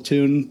in a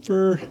platoon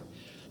for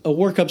a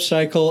workup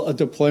cycle, a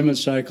deployment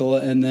cycle,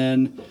 and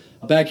then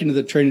back into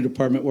the training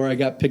department where I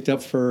got picked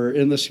up for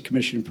enlisted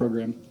commissioning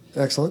program.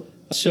 Excellent.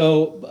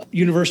 So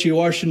University of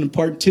Washington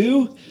Part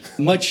 2,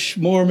 much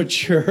more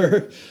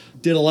mature,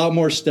 did a lot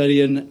more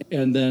studying,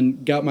 and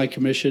then got my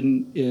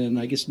commission in,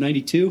 I guess,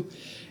 92.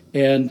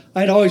 And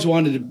I'd always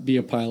wanted to be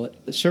a pilot.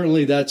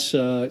 Certainly that's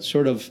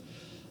sort of,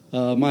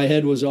 my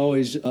head was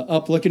always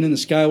up looking in the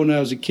sky when I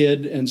was a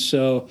kid. And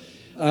so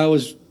I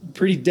was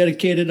pretty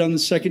dedicated on the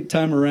second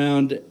time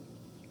around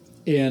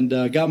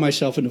and got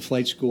myself into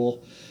flight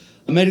school.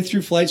 I made it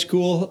through flight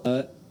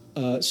school,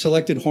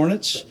 selected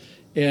Hornets,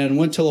 and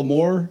went to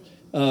Lemoore,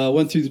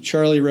 went through the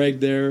Charlie Reg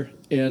there,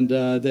 and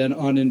then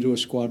on into a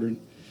squadron.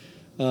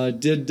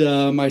 Did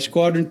my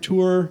squadron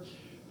tour,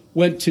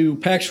 went to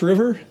Pax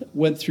River,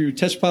 went through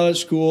test pilot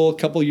school, a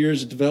couple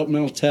years of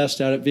developmental test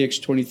out at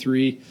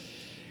VX-23.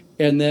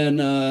 And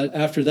then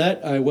after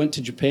that, I went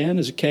to Japan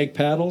as a CAG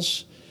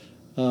paddles,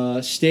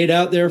 stayed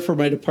out there for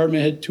my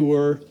department head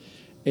tour,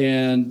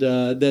 and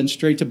then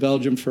straight to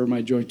Belgium for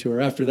my joint tour.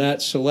 After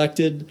that,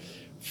 selected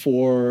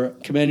for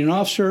commanding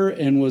officer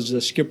and was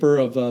the skipper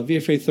of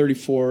VFA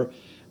 34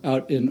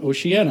 out in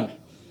Oceania.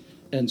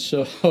 And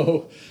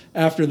so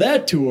after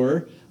that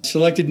tour,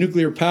 selected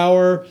nuclear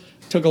power,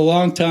 took a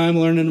long time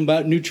learning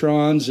about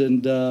neutrons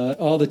and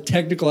all the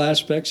technical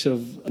aspects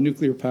of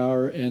nuclear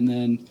power, and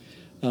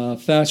then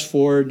fast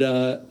forward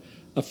an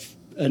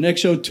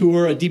XO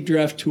tour, a deep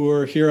draft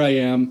tour, here I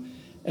am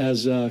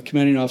as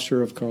commanding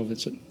officer of Carl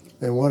Vinson.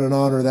 And what an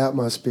honor that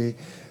must be.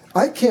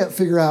 I can't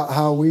figure out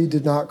how we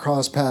did not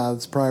cross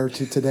paths prior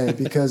to today,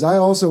 because I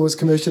also was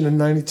commissioned in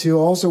 92,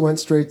 also went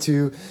straight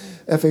to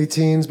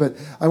F-18s, but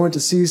I went to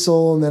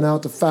Cecil and then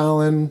out to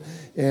Fallon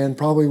and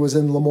probably was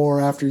in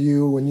Lemoore after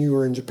you when you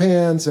were in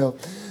Japan. So,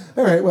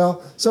 all right,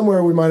 well,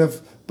 somewhere we might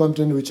have bumped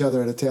into each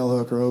other at a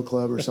tailhook or O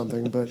Club or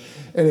something. But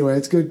anyway,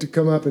 it's good to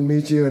come up and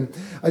meet you. And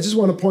I just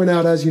want to point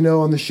out, as you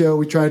know, on the show,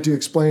 we try to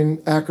explain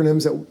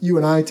acronyms that you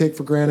and I take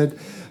for granted,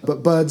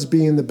 but BUDS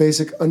being the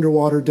basic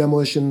underwater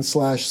demolition /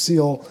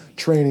 SEAL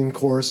training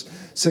course,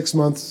 6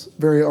 months,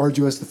 very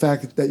arduous. The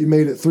fact that you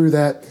made it through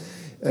that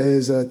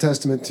is a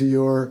testament to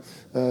your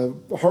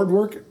hard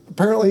work,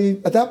 apparently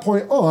at that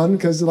point on,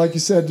 because like you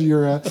said,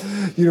 you're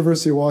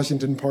University of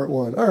Washington Part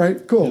 1. All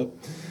right, cool. Yep.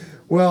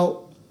 Well,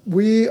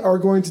 we are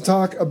going to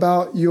talk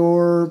about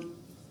your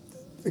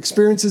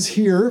experiences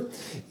here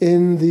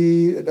in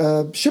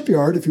the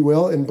shipyard, if you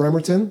will, in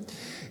Bremerton.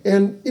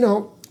 And, you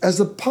know, as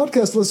the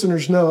podcast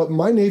listeners know,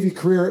 my Navy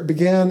career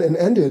began and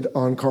ended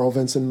on Carl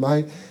Vinson.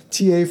 My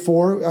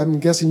TA-4, I'm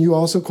guessing you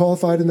also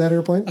qualified in that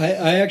airplane?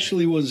 I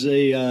actually was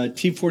a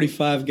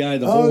T-45 guy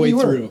the whole way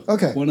through.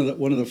 Okay. One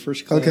of the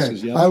first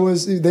classes, okay.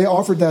 Yeah. They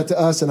offered that to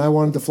us, and I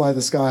wanted to fly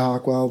the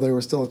Skyhawk while there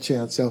was still a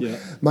chance. So yeah.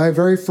 My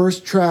very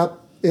first trap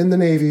in the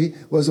Navy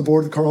was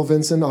aboard the Carl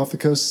Vinson off the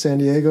coast of San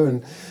Diego in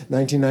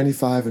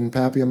 1995. And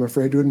Pappy, I'm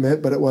afraid to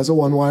admit, but it was a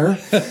one-wire.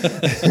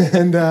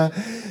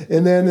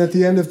 And then at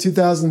the end of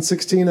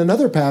 2016,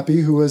 another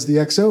Pappy, who was the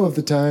XO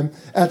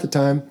at the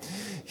time,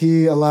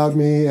 he allowed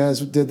me, as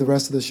did the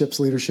rest of the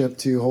ship's leadership,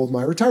 to hold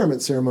my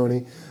retirement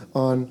ceremony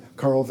on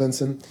Carl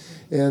Vinson.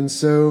 And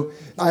so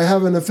I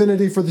have an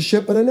affinity for the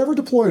ship, but I never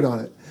deployed on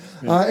it.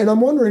 Yeah. And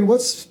I'm wondering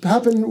what's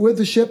happened with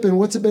the ship and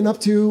what's it been up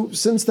to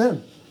since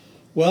then?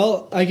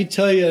 Well, I can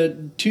tell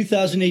you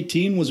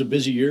 2018 was a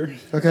busy year.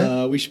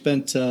 Okay. We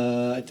spent,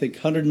 I think,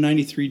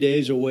 193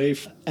 days away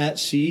at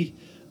sea.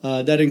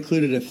 That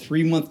included a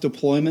 3-month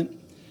deployment.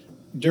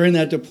 During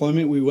that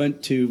deployment, we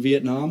went to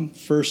Vietnam,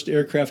 first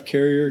aircraft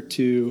carrier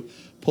to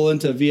pull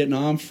into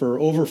Vietnam for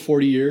over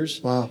 40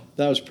 years. Wow.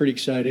 That was pretty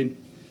exciting.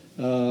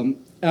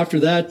 After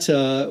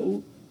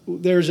that,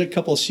 there's a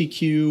couple of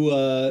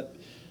CQ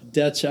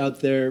debts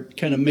out there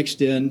kind of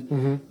mixed in.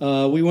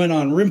 Mm-hmm. We went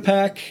on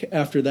RIMPAC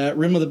after that,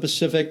 Rim of the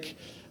Pacific,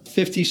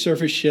 50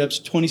 surface ships,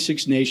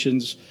 26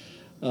 nations,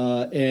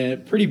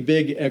 and pretty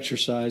big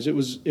exercise. It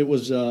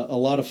was a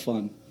lot of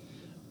fun.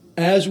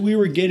 As we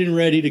were getting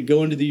ready to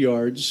go into the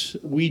yards,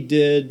 we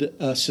did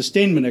a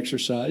sustainment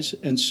exercise.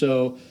 And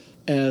so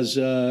as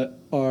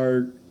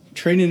our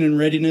training and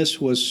readiness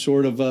was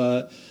sort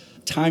of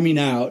timing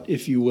out,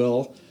 if you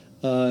will,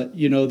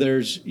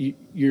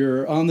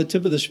 you're on the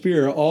tip of the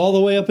spear all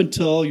the way up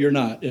until you're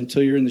not,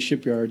 until you're in the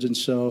shipyards. And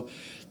so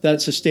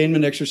that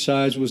sustainment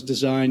exercise was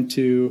designed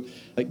to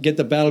get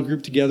the battle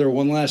group together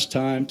one last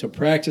time, to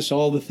practice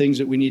all the things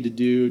that we need to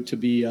do to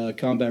be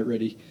combat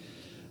ready.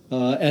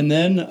 And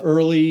then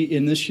early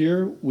in this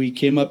year, we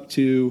came up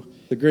to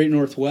the Great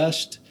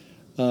Northwest,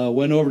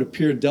 went over to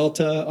Pier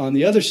Delta on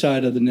the other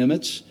side of the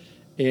Nimitz,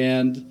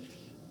 and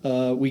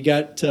we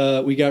got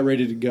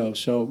ready to go.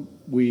 So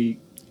we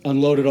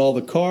unloaded all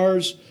the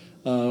cars.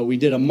 We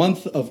did a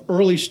month of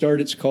early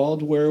start, it's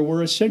called, where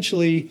we're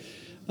essentially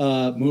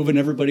moving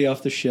everybody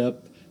off the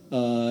ship,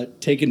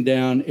 taking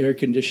down air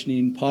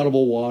conditioning,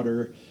 potable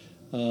water,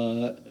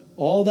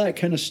 all that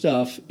kind of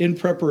stuff in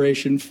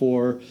preparation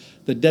for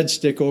the dead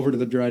stick over to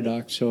the dry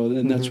dock. So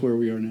then that's where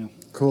we are now.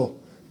 Cool.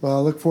 Well,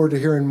 I look forward to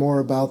hearing more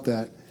about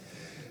that.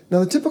 Now,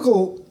 the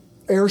typical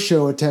air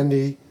show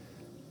attendee,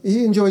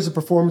 he enjoys the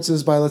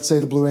performances by, let's say,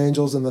 the Blue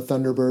Angels and the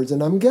Thunderbirds,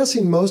 and I'm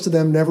guessing most of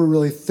them never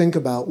really think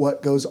about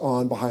what goes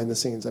on behind the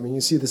scenes. I mean,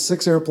 you see the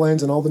 6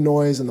 airplanes and all the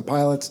noise and the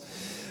pilots,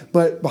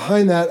 but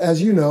behind that,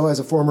 as you know, as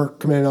a former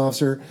commanding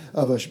officer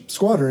of a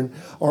squadron,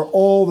 are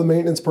all the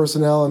maintenance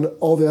personnel and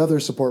all the other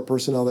support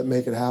personnel that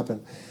make it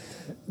happen.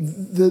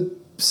 The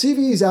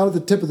CVs out at the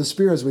tip of the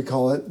spear, as we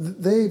call it,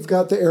 they've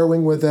got the air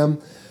wing with them,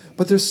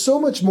 but there's so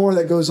much more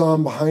that goes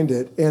on behind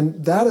it,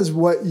 and that is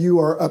what you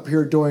are up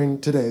here doing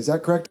today. Is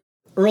that correct?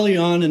 Early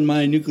on in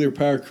my nuclear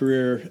power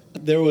career,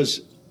 there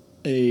was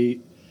a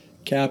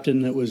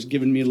captain that was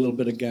giving me a little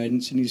bit of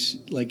guidance, and he's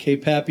like, "Hey,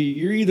 Pappy,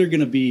 you're either going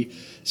to be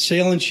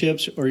sailing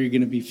ships or you're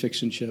going to be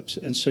fixing ships,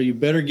 and so you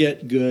better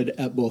get good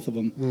at both of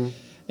them."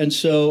 And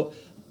so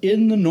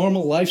in the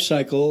normal life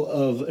cycle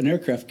of an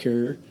aircraft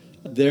carrier,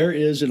 there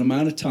is an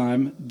amount of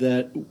time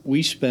that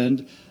we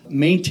spend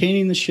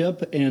maintaining the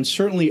ship and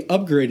certainly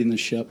upgrading the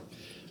ship.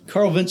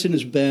 Carl Vinson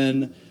has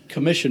been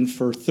commissioned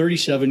for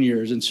 37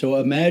 years, and so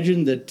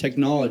imagine the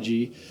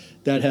technology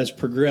that has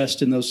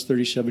progressed in those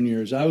 37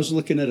 years. I was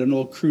looking at an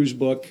old cruise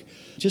book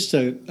just,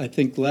 I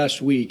think,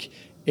 last week,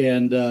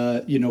 and,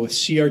 with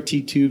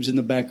CRT tubes in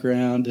the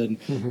background and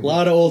a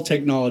lot of old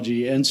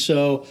technology. And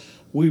so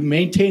we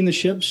maintain the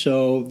ship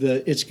so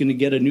that it's going to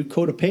get a new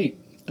coat of paint.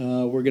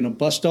 We're going to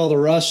bust all the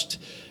rust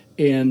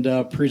and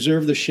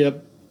preserve the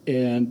ship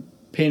and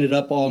paint it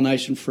up all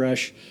nice and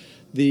fresh.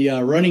 The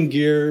running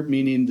gear,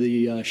 meaning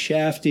the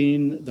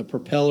shafting, the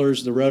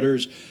propellers, the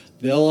rudders,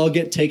 they'll all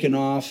get taken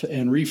off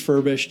and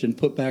refurbished and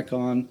put back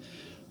on.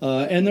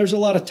 And there's a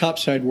lot of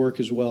topside work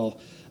as well.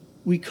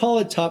 We call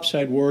it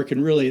topside work,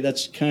 and really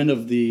that's kind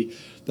of the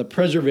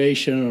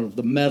preservation of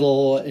the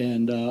metal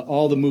and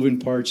all the moving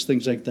parts,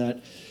 things like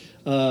that.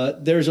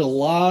 There's a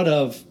lot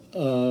of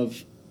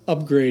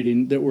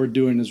upgrading that we're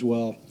doing as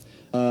well.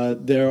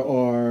 There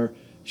are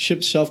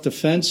ship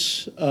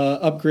self-defense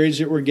upgrades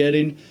that we're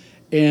getting,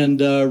 and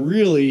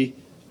really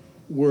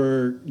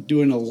we're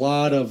doing a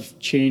lot of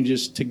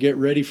changes to get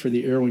ready for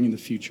the air wing in the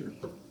future.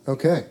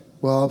 Okay.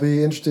 Well, I'll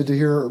be interested to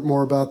hear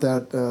more about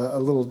that a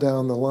little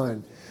down the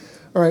line.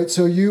 All right,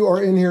 so you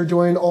are in here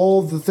doing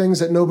all the things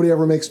that nobody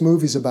ever makes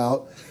movies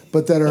about,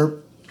 but that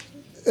are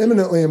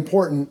eminently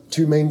important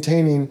to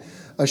maintaining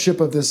a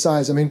ship of this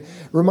size. I mean,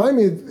 remind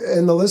me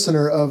and the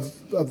listener of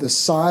the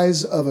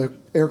size of an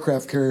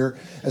aircraft carrier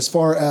as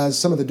far as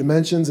some of the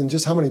dimensions and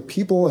just how many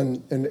people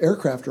and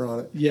aircraft are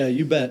on it. Yeah,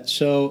 you bet.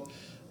 So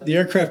the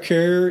aircraft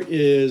carrier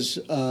is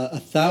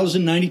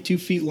 1,092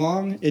 feet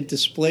long. It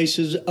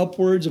displaces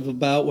upwards of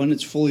about, when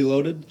it's fully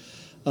loaded,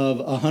 of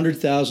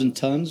 100,000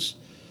 tons.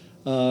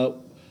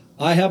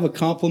 I have a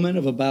complement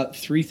of about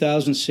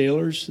 3,000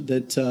 sailors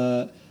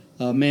that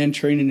man,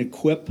 train, and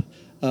equip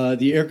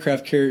the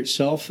aircraft carrier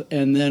itself.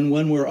 And then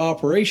when we're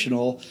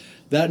operational,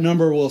 that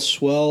number will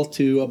swell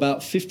to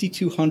about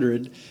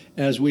 5,200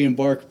 as we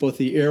embark both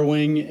the air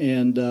wing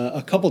and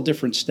a couple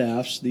different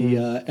staffs, the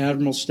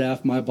Admiral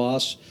staff, my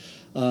boss,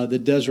 the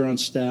Desron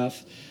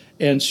staff.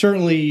 And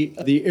certainly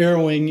the air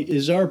wing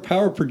is our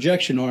power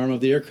projection arm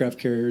of the aircraft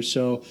carrier.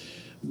 So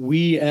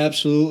we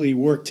absolutely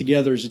work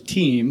together as a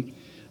team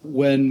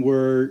when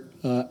we're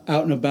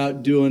out and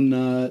about doing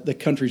the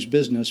country's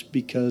business,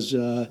 because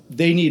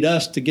they need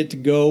us to get to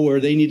go where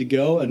they need to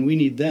go, and we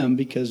need them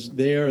because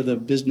they are the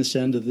business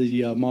end of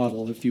the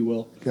model, if you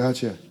will.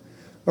 Gotcha.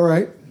 All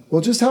right.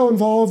 Well, just how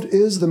involved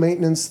is the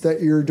maintenance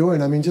that you're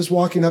doing? I mean, just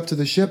walking up to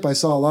the ship, I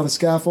saw a lot of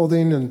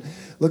scaffolding, and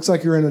looks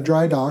like you're in a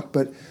dry dock,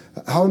 but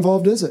how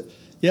involved is it?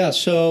 Yeah,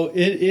 so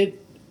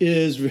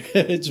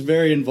it's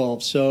very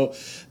involved. So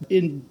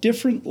in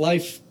different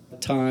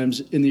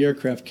lifetimes in the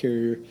aircraft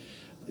carrier,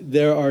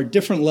 there are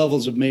different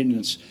levels of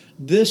maintenance.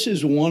 This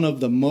is one of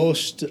the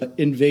most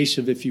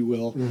invasive, if you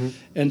will.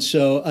 And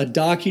so a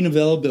docking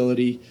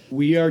availability,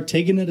 we are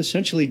taking it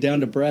essentially down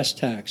to brass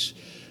tacks.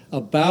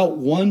 About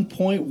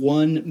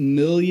 1.1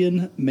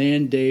 million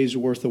man days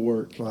worth of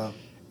work. Wow.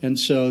 And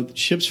so the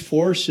ship's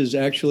force is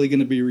actually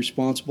going to be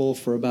responsible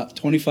for about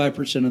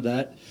 25% of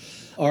that.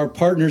 Our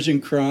partners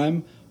in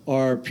crime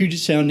are Puget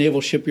Sound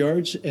Naval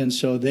Shipyards, and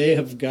so they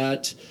have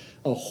got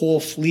a whole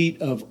fleet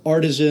of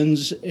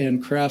artisans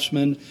and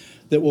craftsmen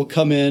that will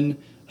come in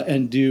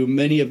and do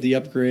many of the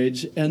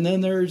upgrades. And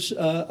then there's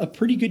a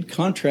pretty good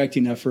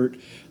contracting effort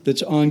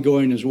that's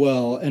ongoing as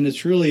well. And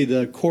it's really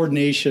the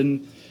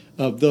coordination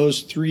of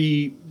those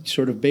three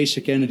sort of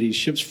basic entities,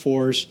 Ship's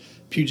Force,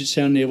 Puget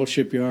Sound Naval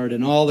Shipyard,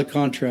 and all the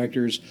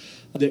contractors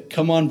that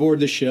come on board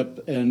the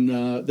ship, and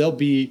they'll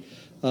be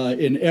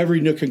in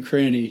every nook and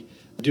cranny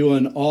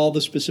doing all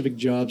the specific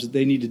jobs that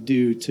they need to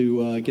do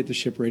to get the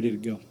ship ready to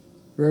go.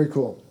 Very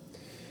cool.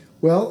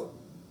 Well,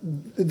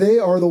 they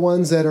are the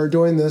ones that are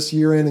doing this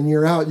year in and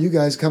year out. You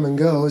guys come and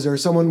go. Is there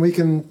someone we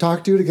can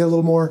talk to get a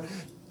little more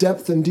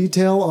depth and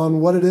detail on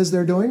what it is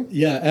they're doing?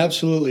 Yeah,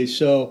 absolutely.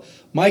 So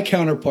my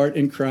counterpart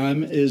in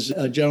crime is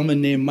a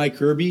gentleman named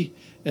Mike Irby.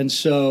 And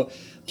so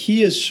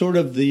he is sort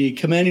of the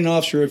commanding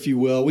officer, if you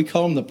will. We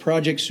call him the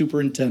project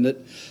superintendent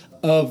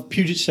of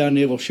Puget Sound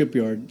Naval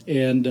Shipyard.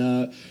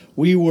 And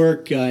we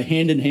work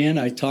hand in hand.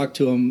 I talk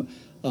to him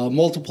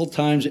multiple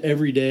times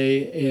every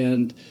day.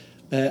 And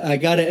I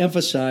got to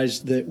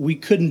emphasize that we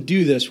couldn't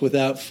do this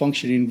without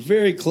functioning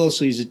very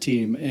closely as a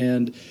team.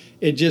 And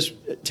it just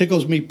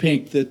tickles me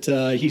pink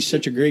that he's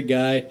such a great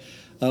guy.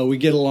 We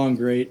get along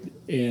great.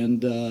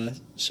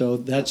 And so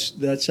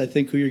that's I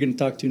think, who you're going to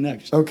talk to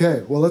next.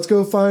 Okay. Well, let's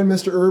go find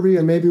Mr. Irby,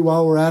 and maybe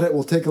while we're at it,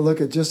 we'll take a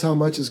look at just how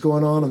much is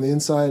going on the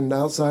inside and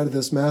outside of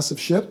this massive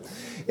ship.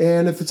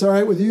 And if it's all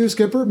right with you,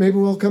 Skipper, maybe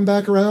we'll come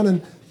back around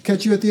and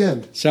catch you at the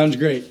end. Sounds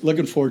great.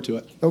 Looking forward to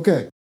it.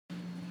 Okay.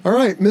 All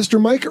right,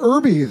 Mr. Mike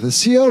Irby, the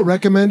CO,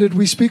 recommended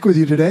we speak with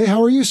you today.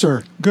 How are you,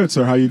 sir? Good,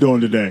 sir. How are you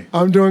doing today?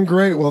 I'm doing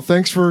great. Well,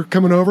 thanks for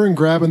coming over and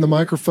grabbing the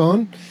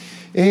microphone.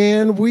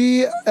 And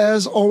we,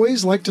 as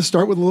always, like to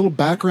start with a little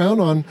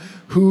background on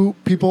who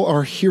people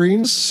are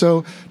hearing.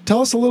 So tell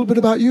us a little bit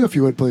about you, if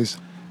you would, please.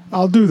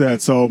 I'll do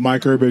that. So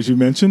Mike Irby, as you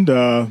mentioned,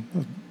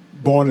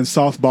 born in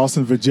South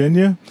Boston,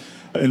 Virginia,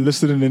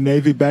 enlisted in the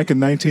Navy back in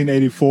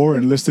 1984,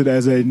 enlisted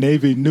as a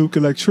Navy nuke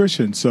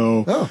electrician.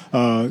 So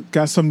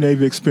got some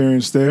Navy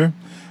experience there.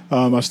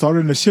 I started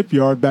in the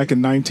shipyard back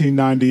in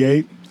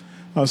 1998.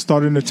 I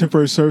started in the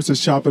temporary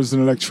services shop as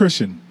an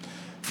electrician.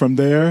 From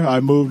there, I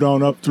moved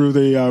on up through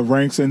the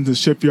ranks in the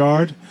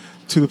shipyard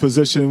to the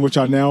position which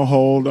I now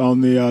hold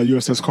on the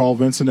USS Carl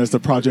Vinson as the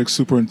project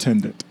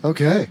superintendent.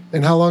 Okay.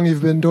 And how long have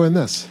you been doing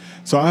this?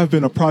 So I have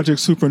been a project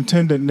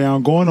superintendent now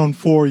going on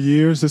 4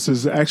 years. This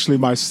is actually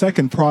my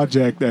second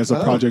project as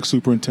a project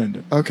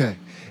superintendent. Okay.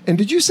 And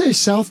did you say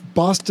South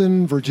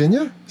Boston,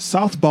 Virginia?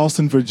 South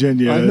Boston,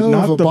 Virginia. I know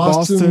not of a the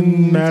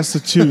Boston,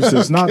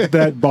 Massachusetts. Not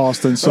that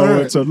Boston. So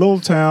right. It's a little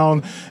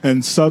town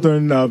in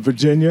southern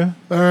Virginia.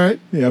 All right.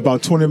 Yeah,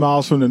 about 20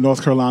 miles from the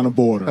North Carolina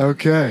border.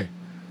 Okay.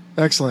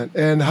 Excellent.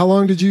 And how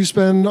long did you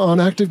spend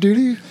on active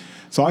duty?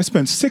 So I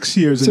spent 6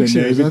 years in the 6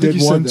 years. Navy, I think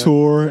did you one said that.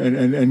 tour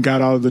and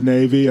got out of the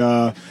Navy.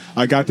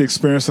 I got the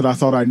experience that I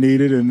thought I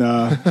needed, and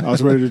I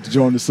was ready to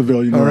join the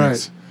civilian All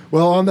ranks. right.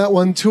 Well, on that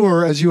one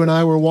tour, as you and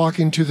I were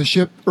walking to the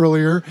ship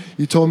earlier,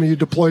 you told me you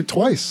deployed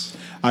twice.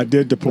 I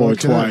did deploy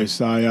Okay. twice.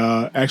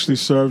 I actually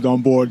served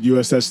on board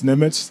USS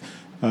Nimitz.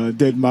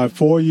 Did my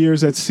 4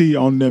 years at sea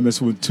on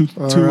Nimitz with two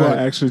right.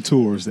 actually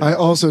tours there. I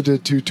also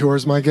did 2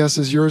 tours. My guess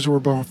is yours were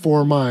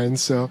before mine.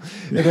 So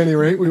at any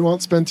rate, we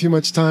won't spend too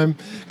much time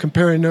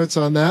comparing notes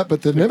on that.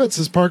 But the Nimitz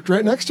is parked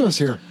right next to us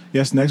here.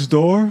 Yes, next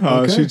door.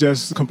 Okay. She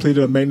just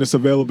completed a maintenance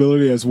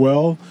availability as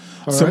well,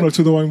 All similar right.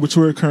 to the one which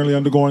we're currently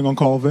undergoing on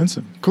Carl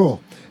Vinson.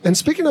 Cool. And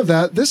speaking of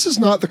that, this is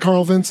not the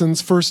Carl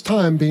Vinson's first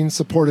time being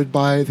supported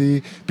by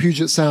the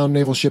Puget Sound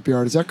Naval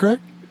Shipyard. Is that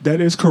correct? That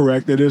is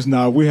correct. It is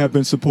not. We have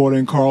been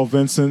supporting Carl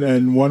Vinson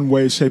in one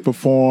way, shape, or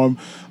form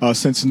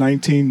since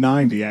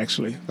 1990,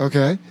 actually.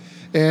 Okay.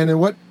 And in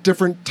what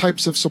different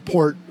types of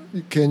support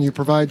can you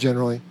provide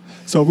generally?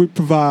 So we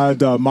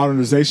provide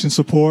modernization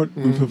support,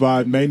 we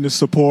provide maintenance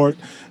support,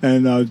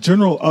 and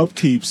general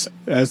upkeeps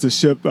as the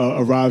ship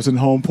arrives in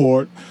home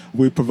port.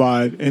 We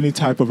provide any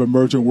type of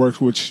emergent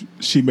work which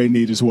she may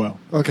need as well.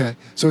 Okay.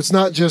 So it's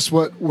not just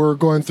what we're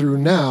going through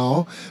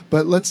now,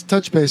 but let's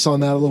touch base on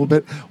that a little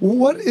bit.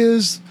 What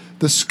is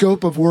the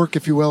scope of work,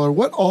 if you will, or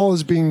what all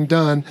is being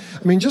done?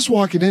 I mean, just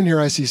walking in here,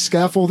 I see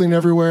scaffolding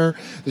everywhere.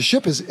 The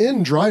ship is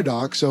in dry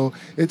dock, so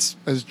it's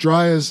as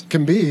dry as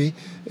can be,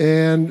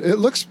 and it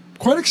looks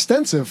quite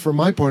extensive from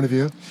my point of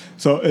view.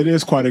 So it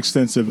is quite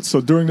extensive.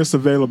 So during this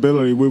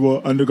availability, we will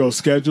undergo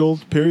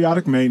scheduled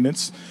periodic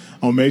maintenance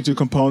on major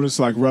components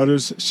like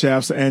rudders,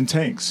 shafts, and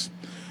tanks.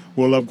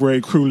 We'll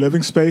upgrade crew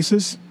living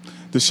spaces.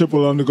 The ship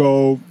will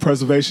undergo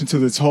preservation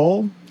to its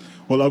hull.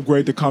 We'll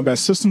upgrade the combat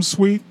systems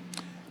suite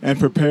and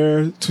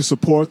prepare to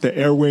support the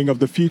air wing of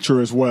the future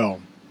as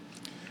well.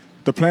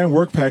 The planned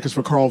work package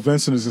for Carl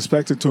Vinson is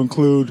expected to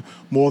include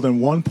more than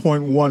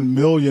 1.1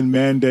 million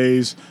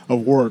man-days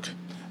of work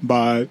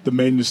by the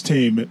maintenance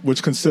team,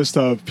 which consists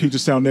of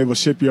Puget Sound Naval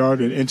Shipyard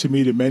and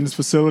Intermediate Maintenance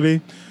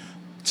Facility,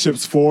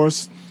 Ship's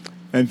Force,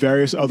 and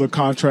various other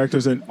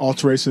contractors and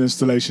alteration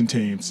installation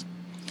teams.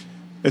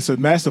 It's a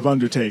massive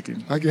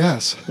undertaking, I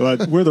guess.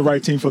 but we're the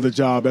right team for the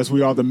job as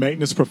we are the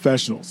maintenance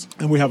professionals,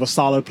 and we have a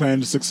solid plan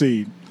to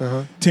succeed.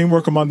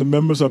 Teamwork among the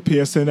members of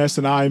PSNS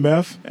and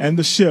IMF and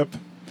the ship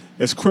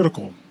is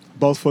critical,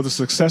 both for the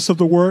success of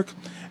the work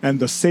and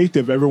the safety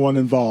of everyone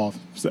involved.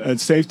 And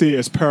safety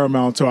is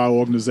paramount to our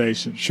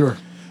organization. Sure.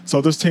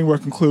 So this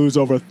teamwork includes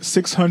over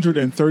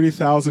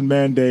 630,000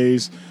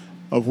 man-days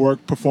of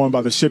work performed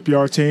by the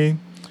shipyard team,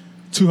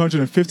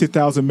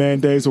 250,000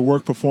 man-days of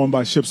work performed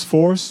by Ship's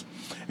Force,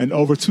 and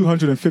over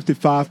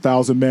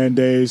 255,000 man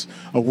days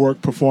of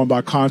work performed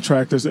by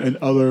contractors and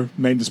other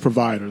maintenance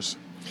providers.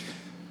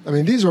 I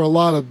mean, these are a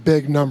lot of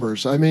big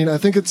numbers. I mean, I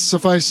think it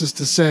suffices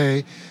to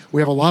say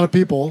we have a lot of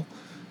people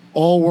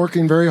all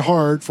working very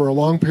hard for a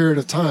long period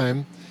of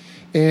time.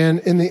 And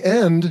in the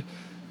end,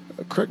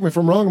 correct me if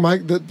I'm wrong,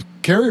 Mike, the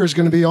carrier is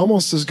going to be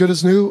almost as good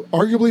as new,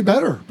 arguably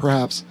better,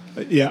 perhaps.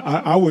 Yeah,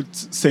 I would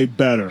say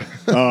better.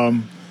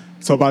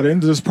 So by the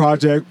end of this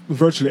project,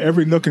 virtually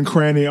every nook and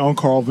cranny on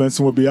Carl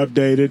Vinson will be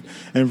updated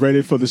and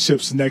ready for the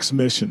ship's next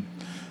mission.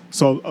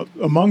 So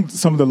among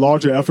some of the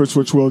larger efforts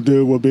which we'll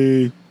do will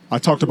be, I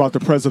talked about the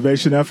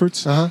preservation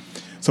efforts.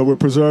 So we're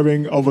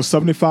preserving over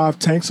 75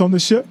 tanks on the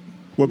ship.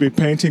 We'll be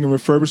painting and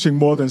refurbishing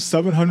more than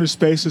 700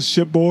 spaces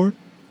shipboard.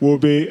 We'll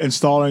be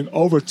installing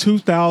over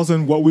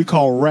 2,000 what we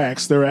call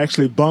racks. They're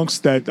actually bunks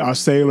that our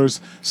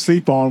sailors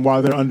sleep on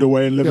while they're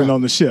underway and living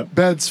on the ship.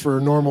 Beds for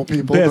normal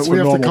people. Beds but we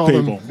for have normal to call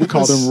people. Them we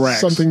call them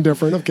racks. Something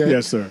different, okay.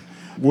 Yes, sir.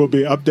 We'll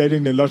be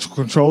updating the electrical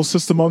control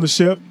system on the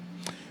ship.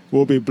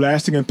 We'll be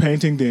blasting and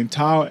painting the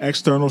entire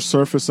external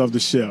surface of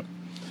the ship.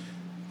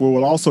 We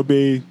will also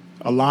be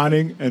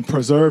aligning and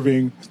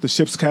preserving the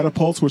ship's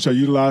catapults, which are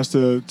utilized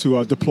to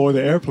deploy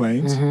the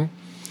airplanes.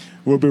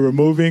 We'll be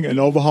removing and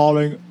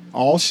overhauling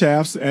all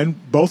shafts and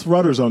both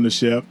rudders on the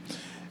ship,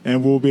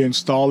 and we'll be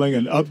installing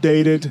an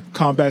updated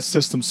combat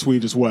system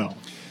suite as well.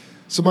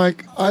 So,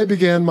 Mike, I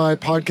began my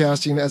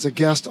podcasting as a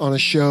guest on a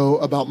show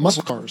about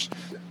muscle cars.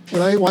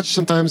 When I watch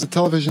sometimes the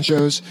television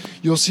shows,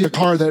 you'll see a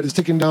car that is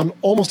taken down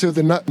almost to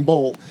the nut and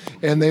bolt,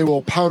 and they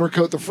will powder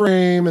coat the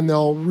frame, and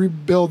they'll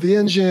rebuild the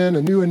engine,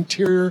 a new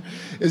interior.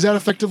 Is that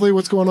effectively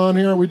what's going on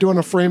here? Are we doing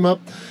a frame-up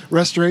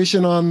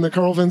restoration on the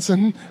Carl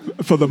Vinson?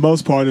 For the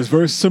most part, it's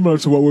very similar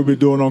to what we'll be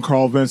doing on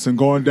Carl Vinson,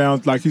 going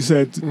down, like you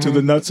said, to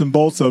the nuts and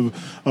bolts of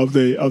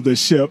the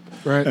ship,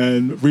 right,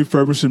 and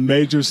refurbishing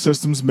major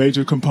systems,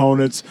 major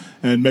components,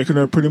 and making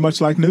her pretty much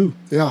like new.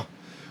 Yeah.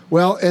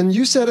 Well, and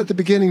you said at the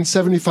beginning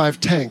 75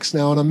 tanks.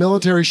 Now, on a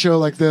military show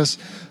like this,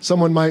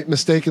 someone might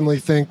mistakenly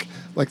think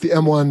like the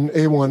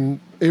M1A1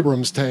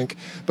 Abrams tank,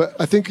 but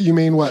I think you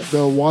mean what,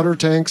 the water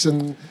tanks?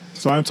 And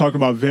so I'm talking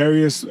about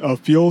various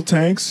fuel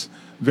tanks,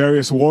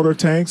 various water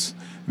tanks,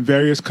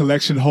 various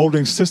collection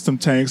holding system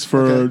tanks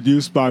for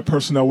use by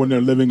personnel when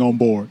they're living on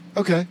board.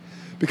 Okay,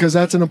 because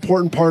that's an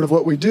important part of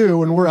what we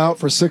do, and we're out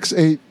for 6,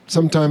 8,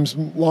 sometimes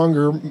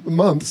longer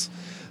months.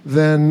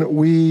 Then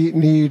we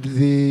need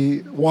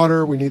the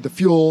water, we need the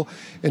fuel,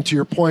 and to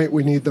your point,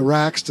 we need the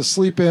racks to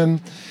sleep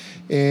in,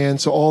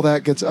 and so all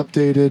that gets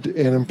updated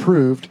and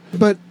improved.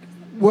 But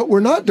what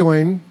we're not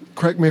doing,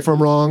 correct me if I'm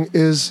wrong,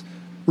 is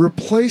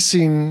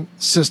replacing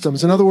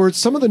systems. In other words,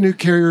 some of the new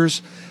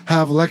carriers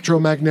have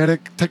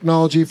electromagnetic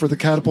technology for the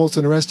catapults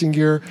and arresting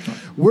gear.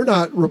 We're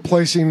not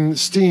replacing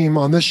steam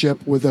on this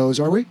ship with those,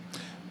 are we?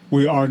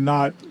 We are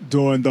not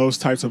doing those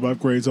types of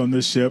upgrades on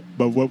this ship,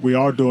 but what we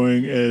are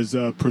doing is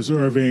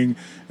preserving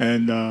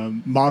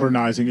and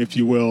modernizing, if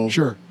you will.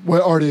 Sure.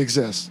 What already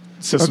exists.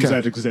 Systems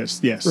that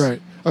exist, yes.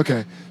 Right.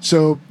 Okay.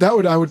 So that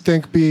would, I would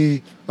think,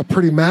 be a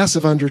pretty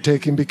massive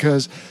undertaking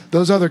because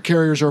those other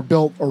carriers are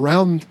built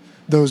around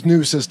those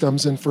new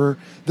systems. And for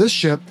this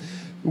ship,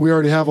 we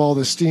already have all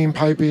the steam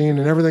piping and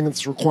everything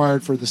that's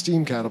required for the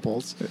steam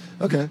catapults.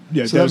 Okay.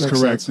 Yeah, so that's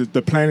correct. Sense.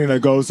 The planning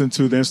that goes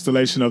into the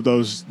installation of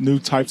those new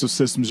types of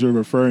systems you're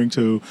referring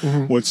to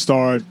would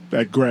start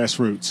at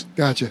grassroots.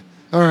 Gotcha.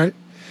 All right.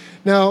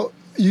 Now,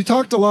 you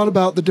talked a lot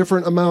about the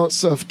different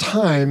amounts of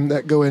time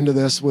that go into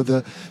this with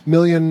 1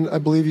 million, I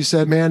believe you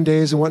said, man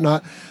days and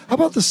whatnot. How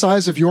about the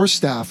size of your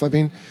staff? I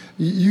mean,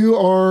 you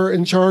are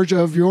in charge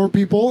of your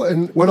people,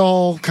 and what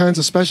all kinds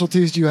of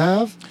specialties do you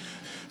have?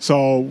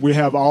 So we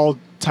have all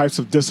types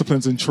of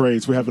disciplines and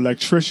trades. We have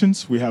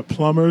electricians, we have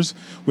plumbers,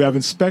 we have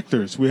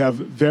inspectors, we have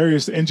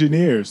various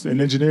engineers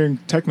in engineering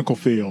technical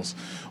fields.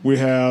 We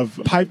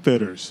have pipe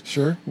fitters.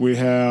 Sure. We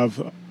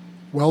have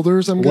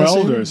welders, I'm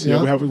guessing? Welders,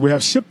 yeah. We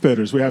have ship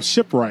fitters, we have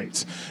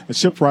shipwrights. And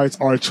shipwrights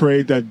are a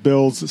trade that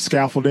builds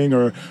scaffolding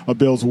or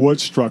builds wood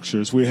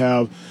structures. We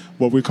have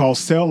what we call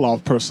sail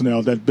loft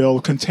personnel that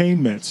build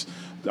containments.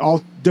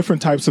 All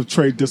different types of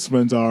trade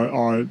disciplines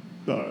are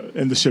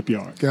in the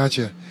shipyard.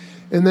 Gotcha.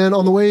 And then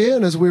on the way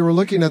in, as we were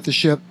looking at the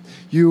ship,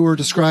 you were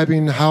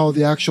describing how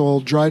the actual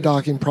dry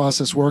docking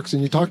process works,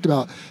 and you talked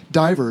about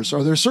divers.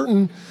 Are there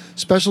certain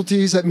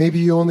specialties that maybe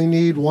you only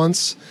need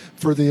once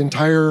for the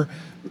entire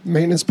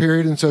maintenance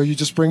period, and so you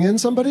just bring in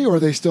somebody, or are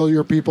they still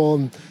your people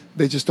and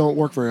they just don't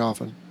work very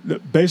often?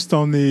 Based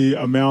on the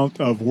amount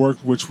of work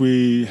which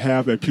we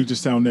have at Puget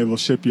Sound Naval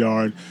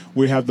Shipyard,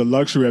 we have the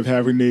luxury of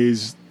having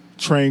these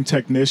trained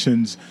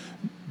technicians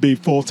be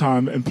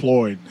full-time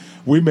employed.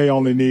 We may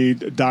only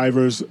need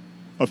divers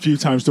a few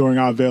times during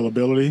our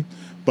availability,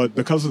 but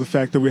because of the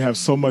fact that we have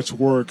so much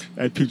work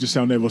at Puget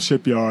Sound Naval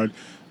Shipyard,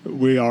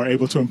 we are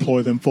able to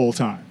employ them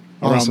full-time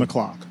around the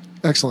clock.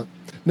 Excellent.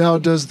 Now,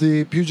 does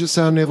the Puget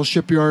Sound Naval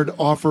Shipyard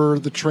offer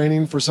the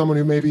training for someone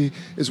who maybe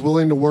is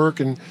willing to work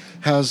and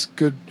has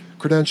good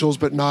credentials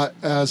but not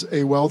as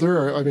a welder?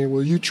 Or, I mean,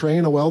 will you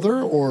train a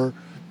welder or?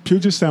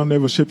 Puget Sound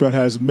Naval Shipyard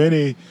has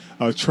many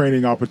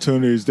training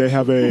opportunities. They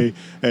have a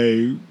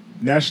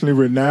nationally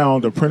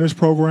renowned apprentice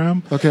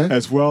program,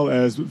 as well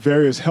as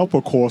various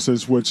helper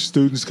courses which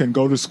students can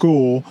go to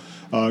school,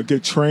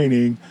 get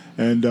training,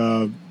 and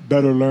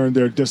better learn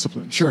their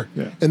discipline. Sure.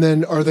 Yeah. And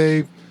then are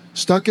they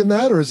stuck in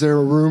that, or is there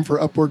a room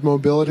for upward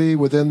mobility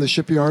within the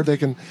shipyard? They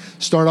can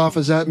start off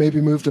as that,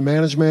 maybe move to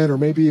management, or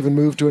maybe even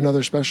move to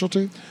another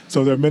specialty?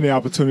 So there are many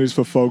opportunities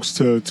for folks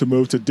to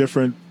move to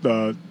different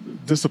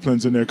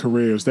disciplines in their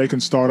careers. They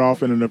can start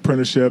off in an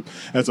apprenticeship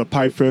as a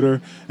pipe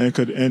fitter and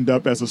could end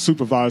up as a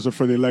supervisor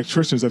for the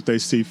electricians if they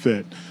see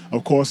fit.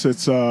 Of course,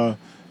 it's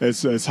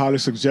highly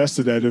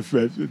suggested that if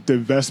the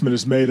investment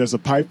is made as a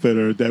pipe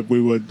fitter, that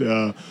we would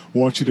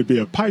want you to be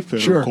a pipe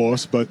fitter, of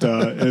course, but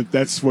if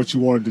that's what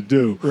you wanted to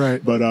do.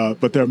 Right.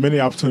 But there are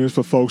many opportunities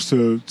for folks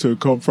to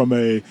come from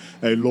a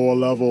lower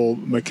level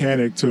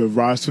mechanic to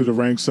rise to the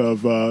ranks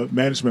of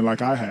management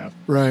like I have.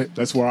 Right.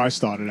 That's where I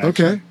started,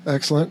 actually. Okay,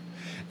 excellent.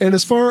 And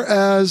as far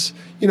as,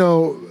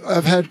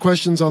 I've had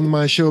questions on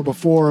my show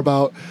before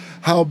about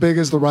how big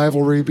is the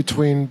rivalry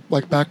between,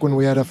 like back when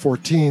we had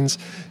F-14s,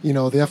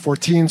 the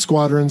F-14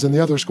 squadrons and the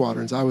other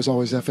squadrons. I was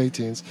always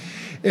F-18s.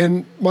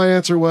 And my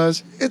answer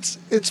was,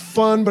 it's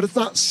fun, but it's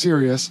not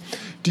serious.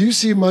 Do you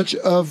see much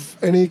of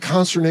any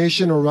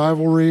consternation or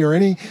rivalry or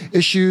any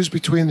issues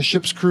between the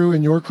ship's crew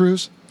and your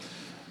crews?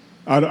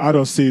 I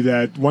don't see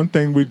that. One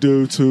thing we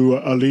do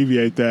to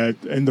alleviate that,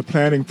 in the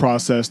planning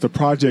process, the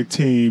project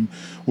team,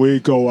 we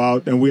go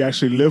out and we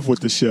actually live with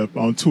the ship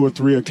on 2 or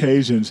 3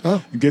 occasions,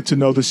 get to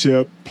know the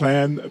ship,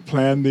 plan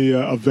the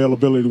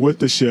availability with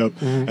the ship,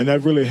 and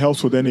that really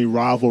helps with any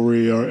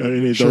rivalry or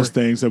any of those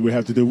things that we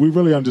have to do. We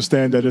really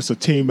understand that it's a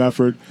team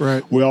effort.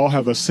 Right. We all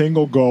have a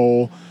single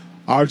goal.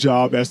 Our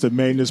job as the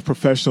maintenance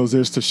professionals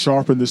is to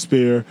sharpen the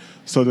spear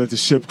so that the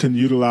ship can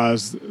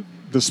utilize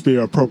the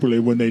spear appropriately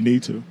when they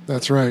need to.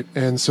 That's right.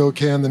 And so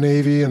can the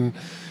Navy and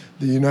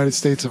the United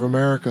States of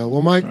America.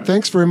 Well, Mike,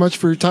 thanks very much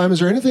for your time. Is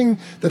there anything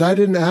that I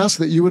didn't ask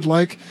that you would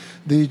like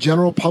the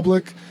general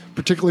public,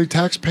 particularly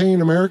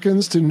tax-paying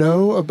Americans, to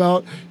know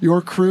about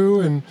your crew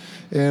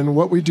and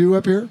what we do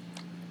up here?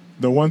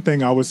 The one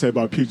thing I would say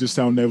about Puget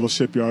Sound Naval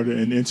Shipyard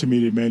and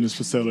Intermediate Maintenance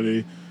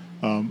Facility,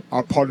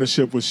 our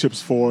partnership with Ships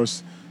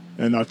Force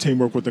and our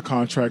teamwork with the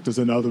contractors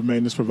and other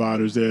maintenance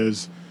providers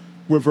is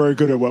we're very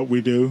good at what we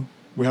do.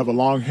 We have a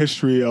long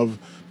history of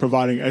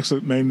providing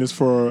excellent maintenance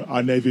for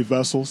our Navy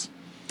vessels.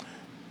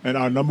 And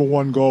our number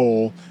one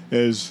goal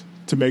is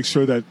to make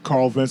sure that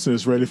Carl Vinson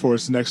is ready for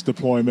its next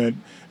deployment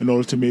in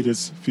order to meet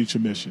its future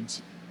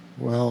missions.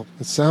 Well,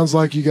 it sounds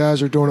like you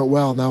guys are doing it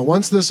well. Now,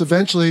 once this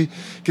eventually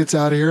gets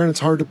out of here, and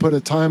it's hard to put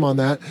a time on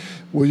that,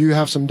 will you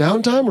have some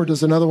downtime, or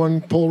does another one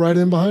pull right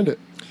in behind it?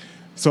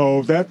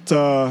 So that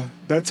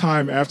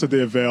time after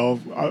the avail,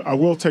 I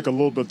will take a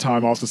little bit of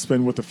time off to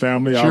spend with the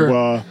family.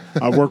 Sure.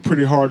 I work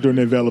pretty hard during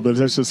the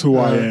availability. That's just who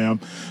I am.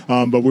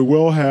 But we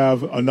will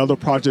have another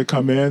project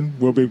come in.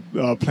 We'll be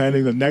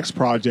planning the next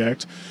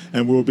project,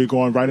 and we'll be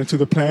going right into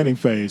the planning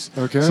phase.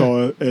 Okay.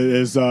 So it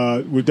is,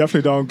 we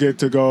definitely don't get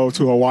to go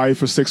to Hawaii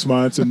for 6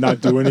 months and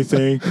not do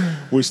anything.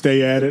 We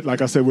stay at it.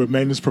 Like I said, we're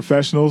maintenance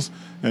professionals,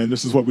 and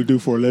this is what we do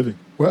for a living.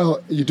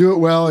 Well, you do it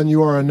well, and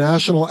you are a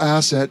national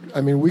asset.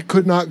 I mean, we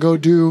could not go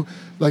do,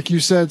 like you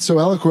said so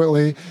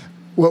eloquently,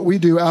 what we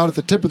do out at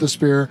the tip of the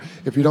spear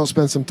if you don't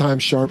spend some time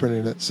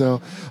sharpening it.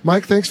 So,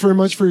 Mike, thanks very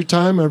much for your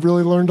time. I've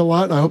really learned a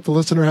lot, and I hope the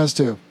listener has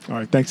too. All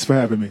right, thanks for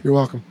having me. You're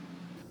welcome.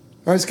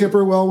 All right,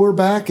 Skipper, well, we're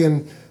back,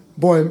 and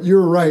boy, you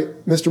were right.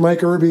 Mr.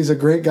 Mike Irby is a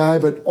great guy,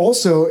 but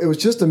also it was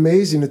just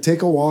amazing to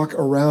take a walk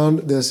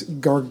around this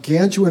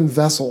gargantuan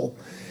vessel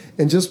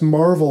and just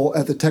marvel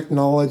at the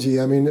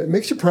technology. I mean, it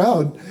makes you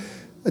proud.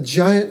 A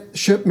giant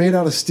ship made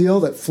out of steel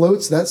that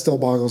floats, that still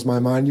boggles my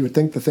mind. You would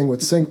think the thing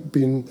would sink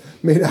being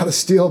made out of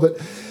steel, but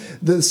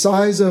the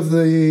size of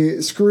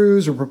the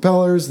screws or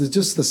propellers,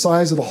 just the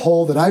size of the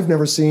hull that I've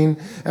never seen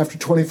after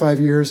 25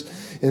 years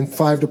in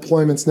 5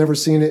 deployments, never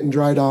seen it in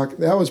dry dock.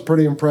 That was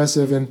pretty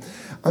impressive, and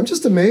I'm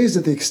just amazed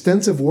at the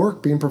extensive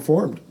work being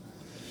performed.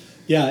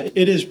 Yeah,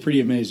 it is pretty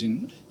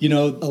amazing. You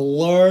know, a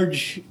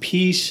large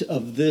piece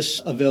of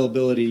this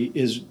availability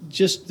is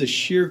just the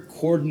sheer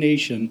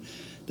coordination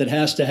that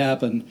has to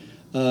happen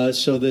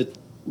so that,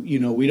 you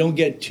know, we don't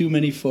get too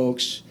many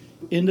folks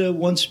into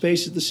one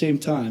space at the same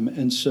time.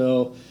 And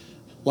so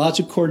lots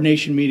of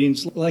coordination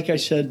meetings. Like I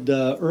said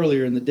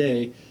earlier in the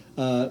day,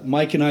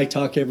 Mike and I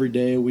talk every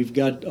day. We've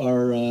got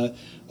our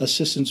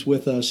assistants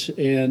with us.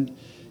 And,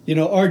 you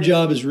know, our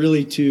job is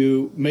really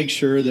to make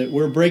sure that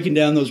we're breaking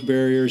down those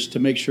barriers to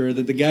make sure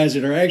that the guys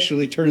that are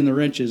actually turning the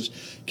wrenches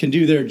can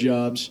do their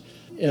jobs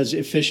as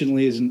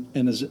efficiently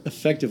and as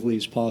effectively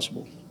as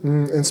possible.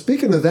 And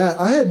speaking of that,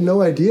 I had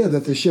no idea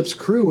that the ship's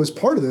crew was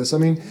part of this. I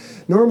mean,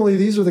 normally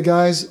these are the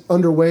guys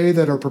underway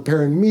that are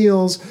preparing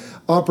meals,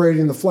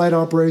 operating the flight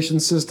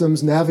operations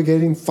systems,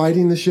 navigating,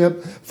 fighting the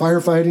ship,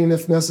 firefighting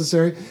if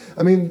necessary.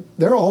 I mean,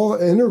 they're all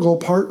an integral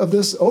part of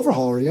this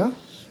overhaul, yeah?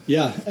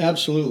 Yeah,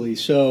 absolutely.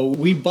 So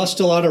we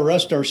bust a lot of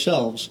rust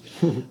ourselves.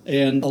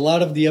 And a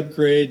lot of the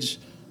upgrades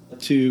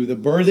to the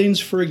berthings,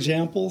 for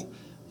example,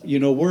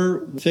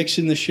 We're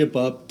fixing the ship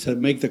up to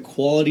make the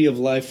quality of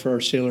life for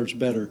our sailors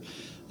better.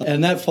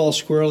 And that falls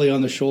squarely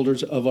on the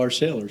shoulders of our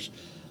sailors,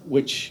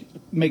 which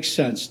makes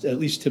sense. At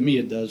least to me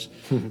it does.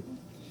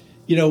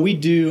 We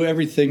do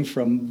everything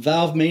from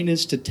valve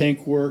maintenance to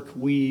tank work.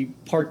 We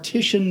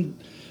partition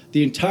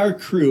the entire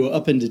crew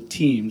up into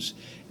teams,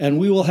 and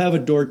we will have a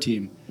door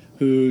team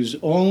whose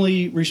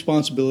only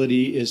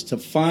responsibility is to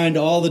find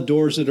all the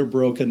doors that are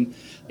broken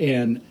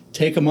and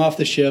take them off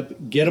the ship,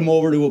 get them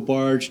over to a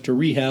barge to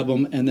rehab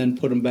them, and then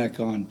put them back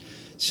on.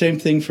 Same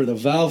thing for the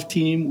valve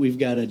team. We've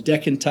got a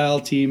deck and tile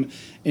team,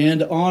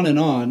 and on and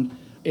on.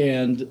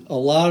 And a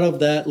lot of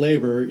that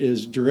labor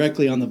is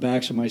directly on the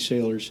backs of my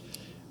sailors.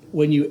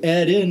 When you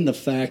add in the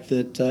fact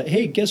that,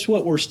 hey, guess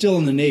what? We're still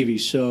in the Navy.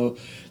 So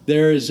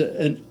there is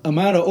an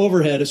amount of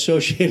overhead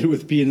associated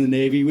with being in the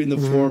Navy in the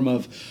form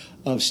of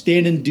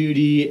standing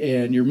duty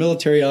and your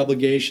military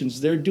obligations.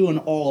 They're doing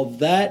all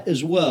that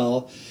as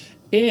well.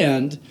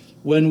 And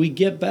when we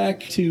get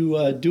back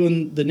to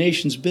doing the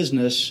nation's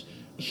business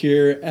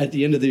here at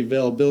the end of the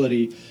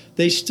availability,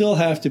 they still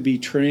have to be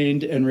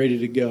trained and ready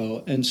to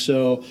go. And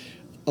so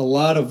a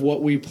lot of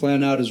what we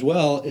plan out as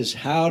well is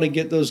how to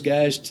get those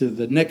guys to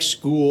the next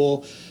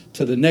school,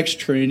 to the next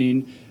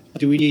training,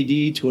 to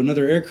EAD, to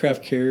another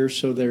aircraft carrier,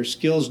 so their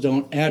skills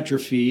don't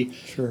atrophy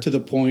to the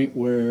point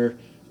where,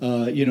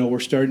 we're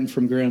starting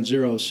from ground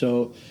zero.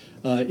 So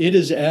it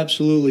is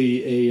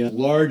absolutely a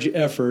large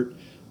effort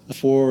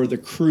for the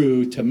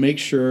crew to make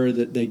sure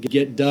that they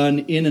get done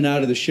in and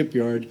out of the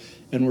shipyard,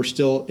 and we're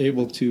still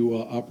able to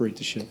operate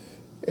the ship.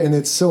 And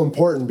it's so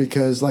important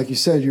because, like you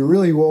said, you're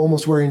really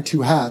almost wearing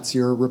two hats.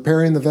 You're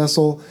repairing the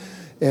vessel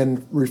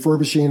and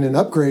refurbishing and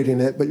upgrading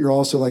it, but you're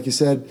also, like you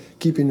said,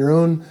 keeping your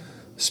own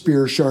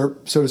spear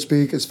sharp, so to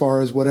speak, as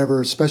far as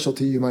whatever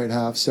specialty you might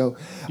have. So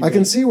I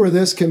can see where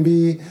this can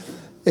be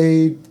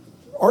a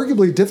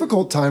arguably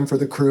difficult time for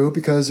the crew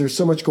because there's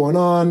so much going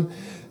on,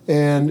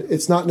 and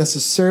it's not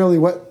necessarily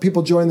what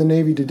people join the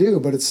Navy to do,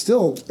 but it's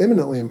still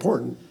eminently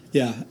important.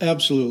 Yeah,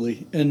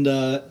 absolutely. And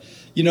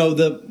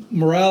the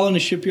morale in the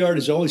shipyard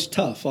is always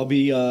tough. I'll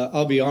be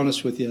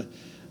honest with you.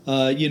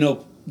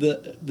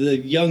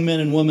 The young men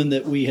and women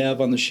that we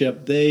have on the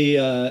ship, they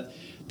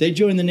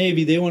join the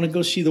Navy. They want to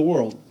go see the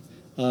world.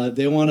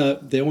 They want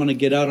to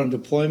get out on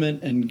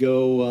deployment and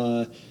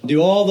go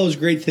do all those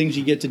great things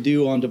you get to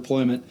do on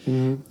deployment,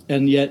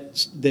 and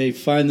yet they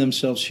find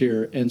themselves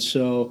here. And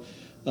so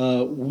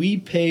we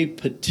pay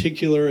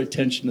particular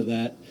attention to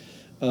that.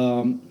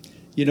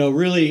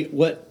 Really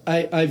what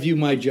I view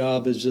my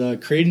job as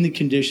creating the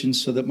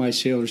conditions so that my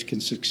sailors can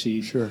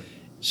succeed. Sure.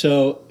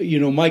 So,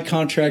 my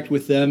contract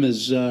with them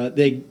is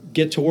they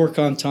get to work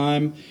on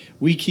time.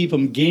 We keep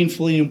them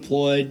gainfully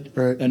employed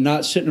and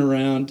not sitting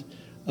around.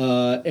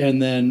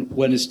 And then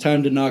when it's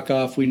time to knock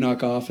off, we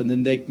knock off, and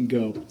then they can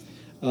go.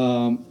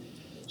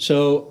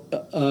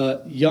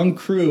 Young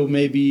crew,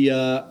 maybe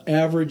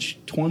average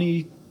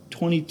 20,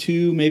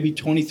 22, maybe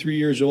 23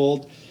 years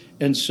old.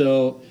 And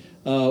so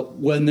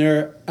when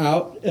they're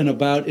out and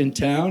about in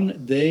town,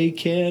 they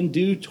can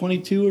do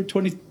 22 or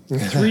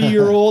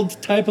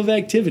 23-year-old type of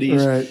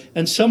activities. Right.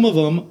 And some of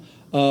them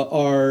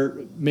are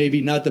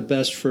maybe not the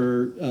best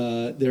for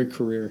their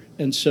career.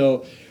 And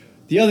so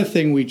the other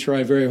thing we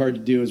try very hard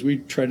to do is we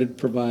try to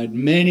provide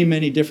many,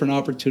 many different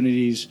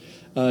opportunities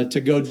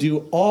to go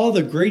do all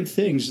the great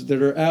things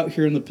that are out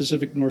here in the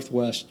Pacific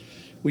Northwest.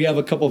 We have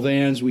a couple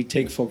vans. We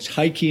take folks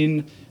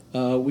hiking.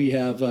 We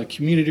have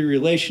community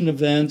relation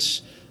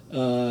events.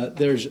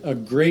 There's a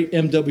great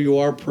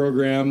MWR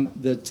program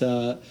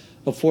that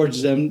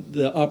affords them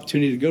the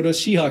opportunity to go to a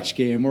Seahawks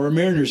game or a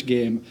Mariners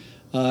game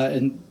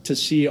and to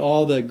see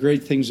all the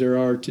great things there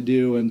are to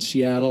do in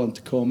Seattle and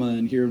Tacoma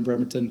and here in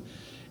Bremerton.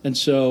 And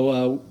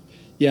so,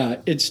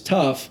 it's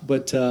tough,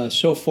 but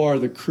so far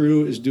the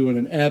crew is doing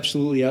an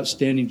absolutely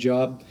outstanding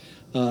job.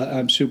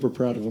 I'm super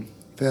proud of them.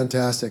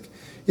 Fantastic.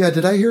 Yeah,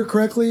 did I hear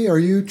correctly? Are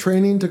you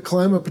training to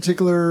climb a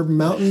particular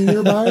mountain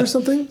nearby or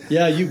something?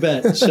 Yeah, you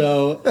bet.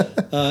 So,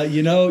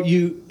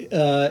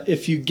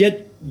 if you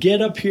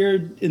get up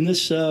here in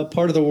this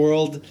part of the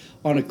world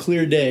on a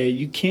clear day,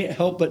 you can't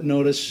help but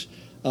notice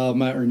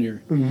Mount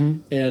Rainier. Mm-hmm.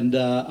 And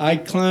I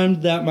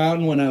climbed that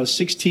mountain when I was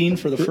 16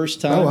 for the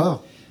first time. Oh,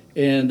 wow.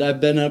 And I've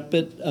been up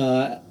it,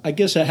 I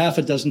guess, a half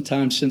a dozen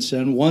times since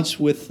then, once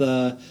with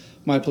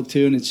my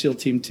platoon in SEAL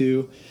Team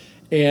 2.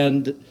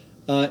 And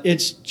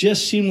it's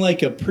just seemed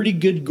like a pretty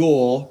good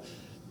goal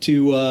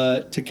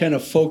to kind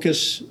of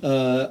focus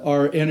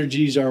our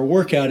energies, our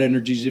workout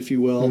energies, if you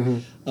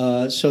will,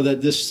 so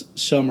that this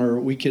summer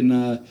we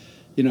can,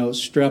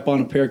 strap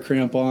on a pair of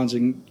crampons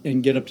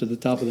and get up to the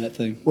top of that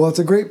thing. Well, it's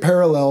a great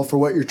parallel for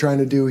what you're trying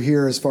to do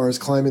here as far as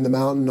climbing the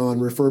mountain on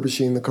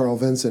refurbishing the Carl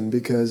Vinson,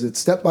 because it's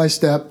step by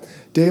step,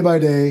 day by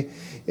day,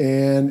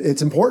 and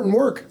it's important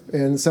work,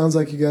 and it sounds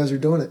like you guys are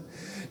doing it.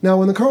 Now,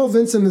 when the Carl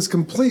Vinson is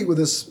complete with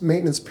this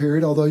maintenance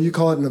period, although you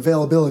call it an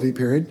availability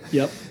period,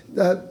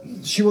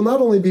 she will not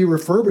only be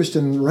refurbished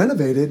and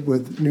renovated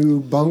with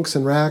new bunks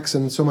and racks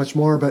and so much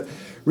more, but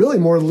really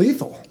more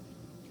lethal.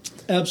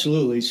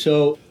 Absolutely.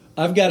 So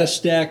I've got a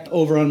stack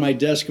over on my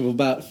desk of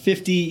about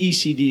 50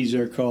 ECDs,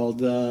 they're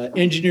called,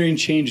 engineering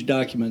change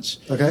documents.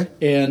 Okay.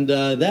 And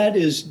that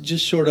is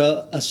just sort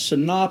of a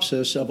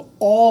synopsis of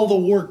all the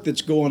work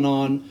that's going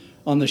on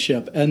the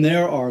ship. And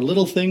there are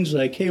little things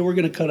like, hey, we're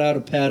going to cut out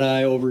a pad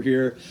eye over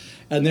here.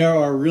 And there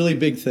are really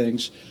big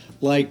things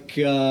like,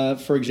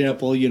 for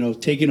example,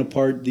 taking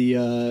apart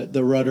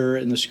the rudder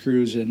and the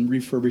screws and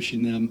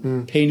refurbishing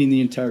them, painting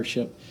the entire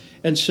ship.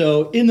 And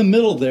so in the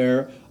middle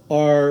there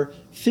are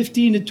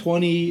 15 to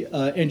 20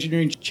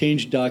 engineering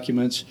change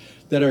documents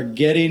that are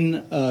getting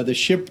the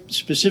ship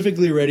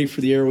specifically ready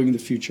for the air wing of the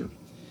future.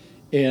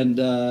 And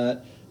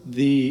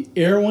the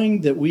air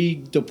wing that we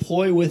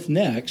deploy with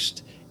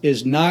next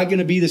is not going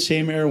to be the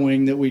same air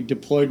wing that we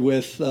deployed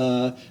with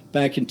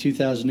back in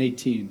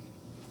 2018.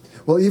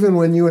 Well, even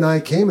when you and I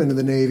came into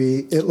the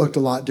Navy, it looked a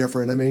lot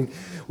different. I mean,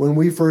 when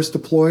we first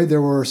deployed,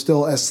 there were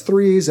still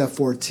S3s,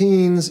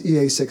 F-14s,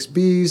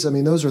 EA-6Bs. I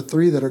mean, those are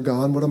three that are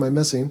gone. What am I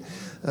missing?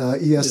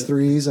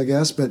 ES-3s, I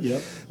guess. But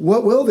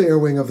what will the air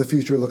wing of the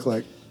future look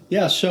like?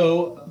 Yeah,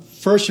 so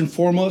first and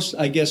foremost,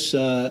 I guess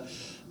I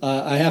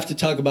have to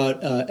talk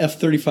about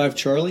F-35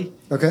 Charlie.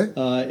 Okay.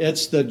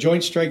 It's the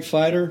Joint Strike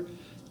Fighter,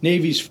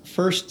 Navy's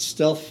first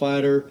stealth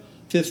fighter,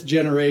 fifth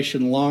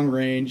generation long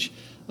range.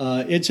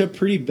 It's a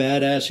pretty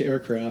badass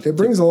aircraft. It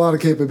brings a lot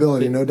of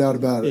capability, no doubt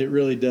about it. It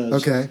really does.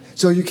 Okay.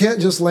 So you can't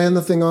just land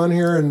the thing on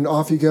here and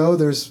off you go.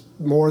 There's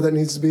more that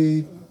needs to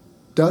be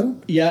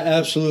done? Yeah,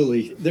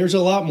 absolutely. There's a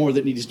lot more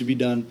that needs to be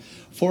done.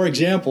 For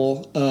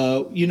example,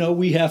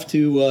 we have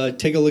to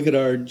take a look at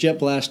our jet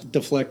blast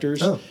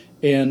deflectors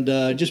and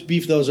just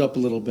beef those up a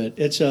little bit.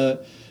 It's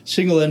a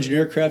single engine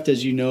aircraft,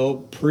 as you know,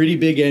 pretty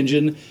big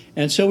engine.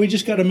 And so we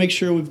just got to make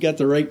sure we've got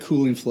the right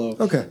cooling flow.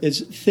 Okay.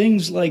 It's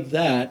things like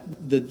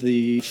that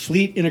the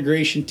fleet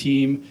integration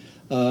team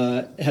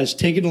has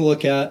taken a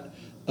look at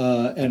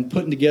and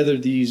putting together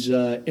these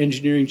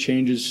engineering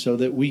changes so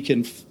that we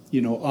can,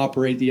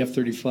 operate the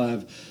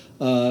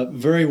F-35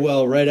 very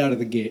well right out of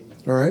the gate.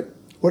 All right.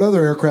 What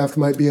other aircraft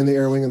might be in the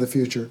air wing of the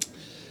future?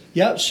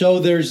 Yeah, so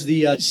there's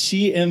the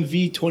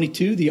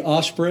CMV-22, the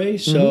Osprey.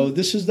 So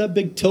this is that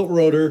big tilt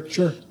rotor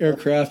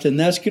aircraft, and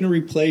that's going to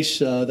replace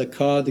the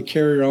COD, the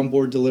carrier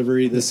onboard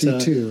delivery. The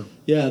C2.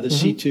 The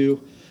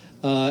C2.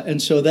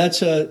 And so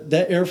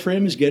that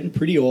airframe is getting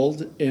pretty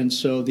old, and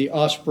so the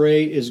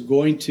Osprey is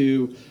going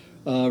to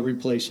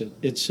replace it.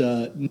 It's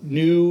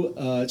new.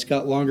 It's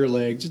got longer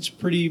legs. It's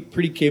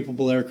pretty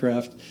capable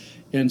aircraft,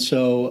 and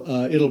so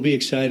it'll be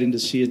exciting to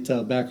see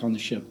it back on the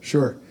ship.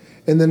 Sure.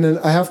 And then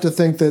I have to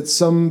think that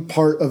some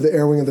part of the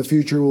air wing of the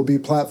future will be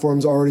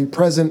platforms already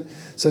present,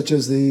 such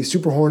as the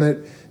Super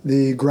Hornet,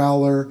 the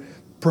Growler,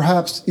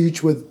 perhaps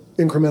each with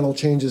incremental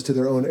changes to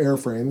their own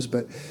airframes.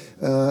 But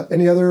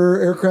any other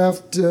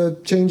aircraft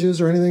changes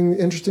or anything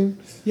interesting?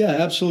 Yeah,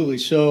 absolutely.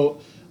 So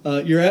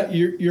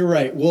you're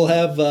right. We'll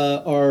have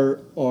our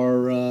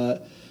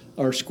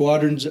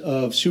squadrons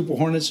of Super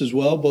Hornets as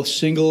well, both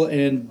single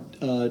and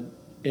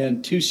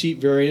two-seat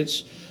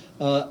variants.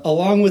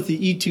 Along with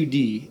the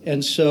E-2D.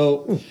 And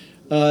so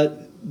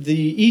the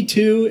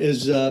E-2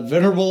 is a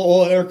venerable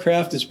old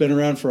aircraft that's been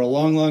around for a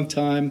long, long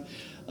time.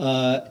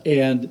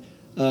 And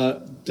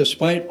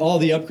despite all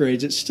the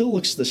upgrades, it still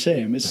looks the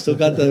same. It's still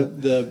got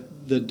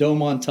the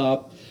dome on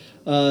top.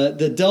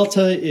 The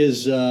Delta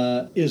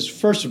is,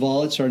 first of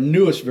all, it's our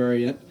newest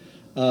variant.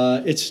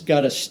 It's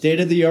got a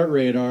state-of-the-art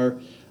radar.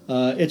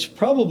 It's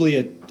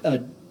probably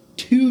a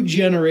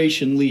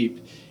two-generation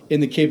leap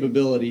in the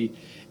capability.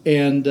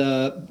 And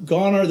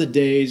gone are the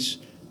days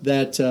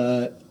that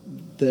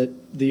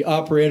the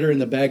operator in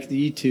the back of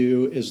the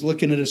E-2 is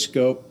looking at a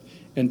scope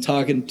and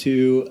talking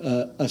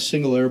to a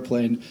single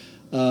airplane.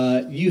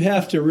 You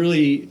have to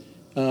really,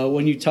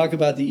 when you talk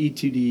about the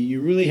E-2D,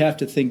 you really have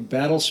to think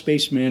battle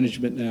space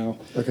management now.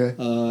 Okay.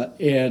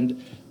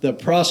 And the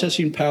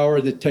processing power,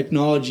 the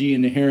technology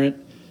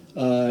inherent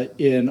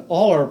in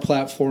all our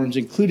platforms,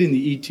 including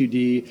the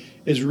E-2D,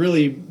 is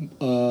really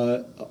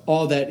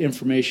all that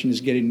information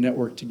is getting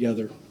networked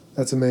together.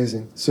 That's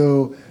amazing.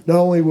 So not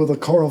only will the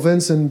Carl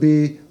Vinson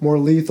be more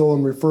lethal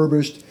and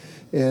refurbished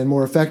and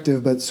more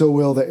effective, but so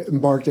will the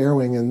embarked air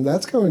wing, and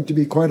that's going to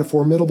be quite a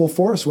formidable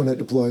force when it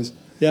deploys.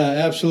 Yeah,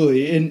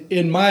 absolutely.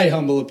 In my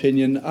humble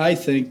opinion, I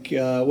think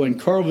when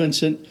Carl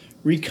Vinson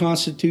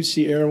reconstitutes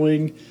the air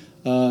wing,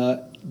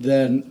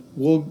 then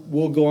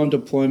we'll go on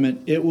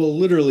deployment. It will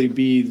literally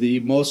be the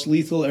most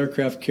lethal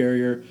aircraft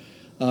carrier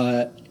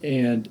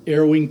and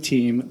air wing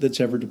team that's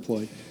ever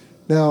deployed.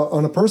 Now,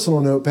 on a personal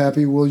note,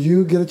 Pappy, will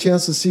you get a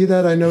chance to see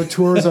that? I know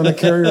tours on a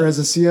carrier as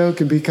a CO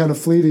can be kind of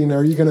fleeting.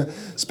 Are you going to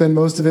spend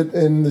most of it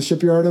in the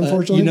shipyard,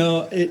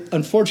 unfortunately?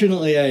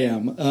 Unfortunately, I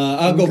am.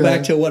 I'll go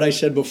back to what I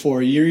said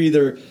before. You're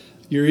either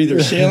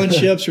sailing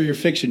ships or you're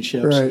fixing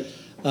ships. Right.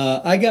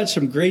 I got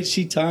some great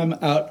sea time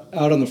out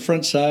on the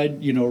front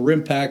side.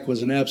 Rim pack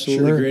was an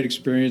absolutely great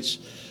experience.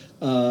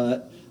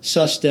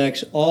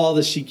 Susdex, all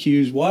the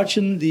CQs,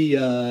 watching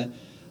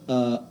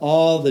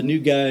all the new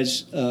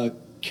guys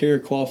carrier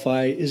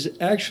qualify is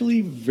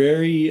actually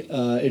very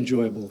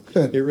enjoyable.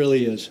 Good. It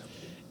really is.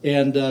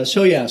 And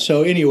so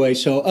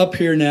up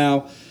here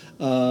now,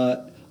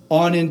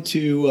 on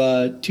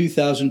into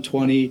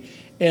 2020,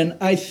 and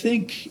I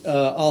think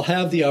I'll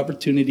have the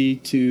opportunity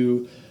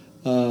to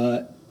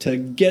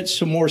get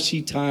some more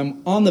seat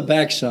time on the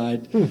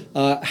backside.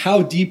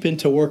 How deep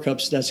into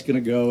workups that's going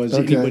to go is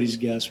anybody's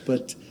guess,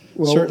 but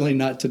certainly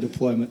not to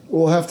deployment.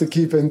 We'll have to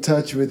keep in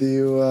touch with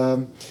you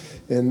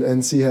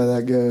and see how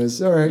that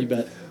goes. All right. You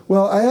bet.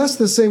 Well, I asked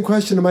the same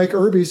question to Mike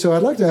Irby, so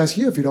I'd like to ask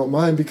you if you don't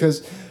mind,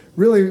 because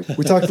really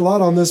we talked a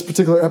lot on this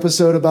particular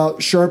episode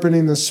about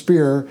sharpening the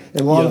spear and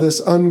a lot of this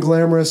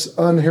unglamorous,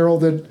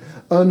 unheralded,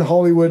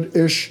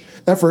 un-Hollywood-ish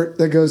effort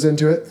that goes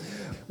into it.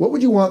 What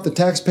would you want the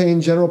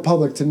tax-paying general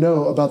public to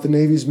know about the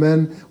Navy's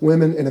men,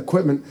 women, and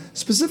equipment,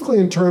 specifically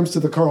in terms to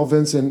the Carl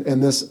Vinson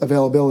and this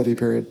availability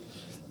period?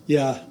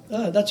 Yeah,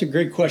 that's a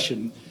great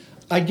question.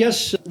 I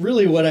guess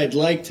really what I'd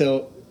like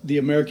the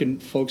American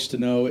folks to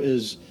know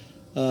is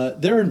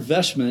their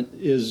investment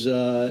is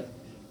a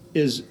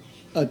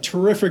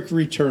terrific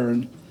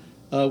return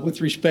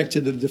with respect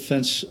to the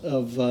defense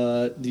of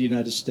the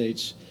United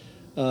States.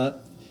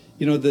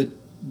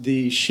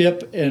 The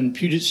ship and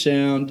Puget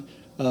Sound,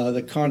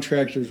 the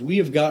contractors, we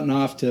have gotten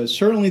off to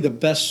certainly the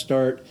best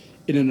start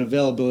in an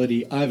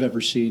availability I've ever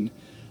seen.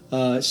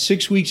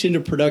 6 weeks into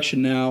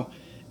production now,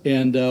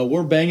 and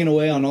we're banging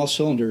away on all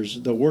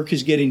cylinders. The work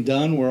is getting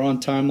done. We're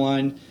on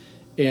timeline.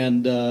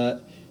 And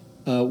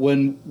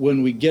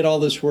when we get all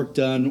this work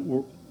done,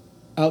 we're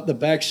out the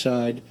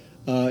backside,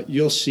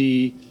 you'll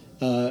see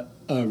a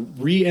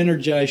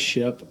re-energized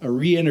ship, a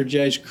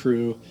re-energized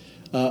crew,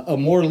 a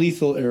more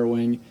lethal air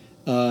wing,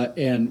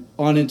 and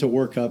on into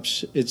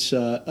workups. It's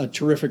a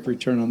terrific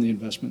return on the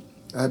investment.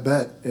 I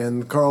bet.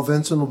 And Carl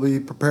Vinson will be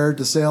prepared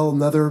to sail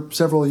another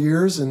several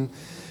years and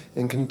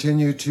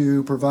continue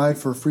to provide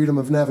for freedom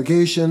of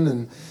navigation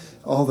and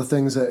all the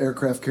things that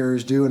aircraft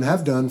carriers do and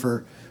have done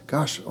for,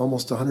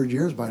 almost 100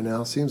 years by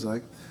now, seems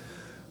like.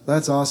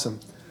 That's awesome.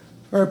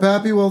 All right,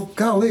 Pappy, well,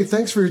 golly,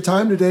 thanks for your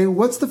time today.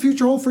 What's the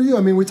future hold for you?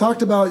 I mean, we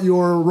talked about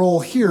your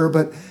role here,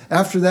 but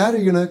after that, are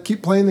you going to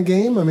keep playing the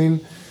game? I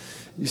mean,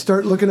 you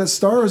start looking at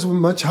stars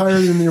much higher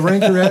than the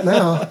rank you're at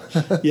now.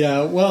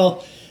 Yeah,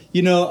 well,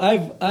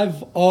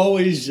 I've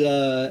always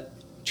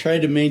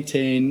tried to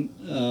maintain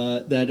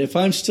that if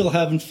I'm still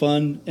having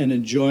fun and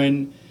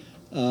enjoying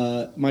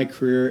my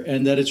career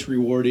and that it's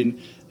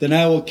rewarding, then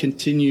I will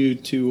continue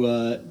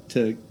to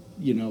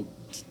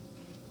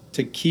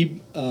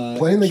keep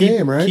playing the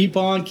game, right?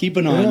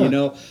 Keeping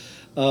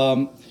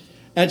on.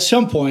 At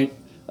some point,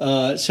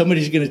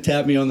 somebody's going to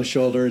tap me on the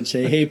shoulder and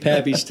say, "Hey,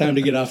 Pappy, it's time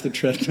to get off the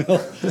treadmill."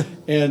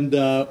 And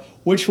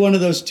which one of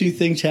those two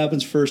things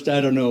happens first, I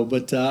don't know.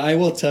 But I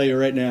will tell you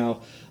right now,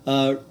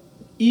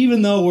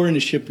 even though we're in a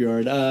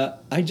shipyard,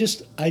 I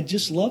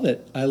just love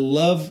it. I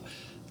love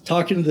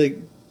talking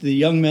to the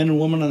young men and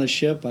women on the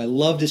ship. I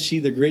love to see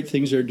the great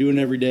things they're doing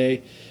every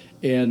day,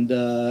 and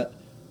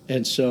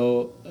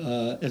so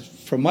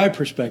from my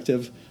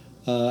perspective,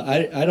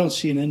 I don't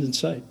see an end in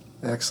sight.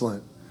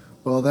 Excellent.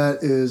 Well,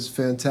 that is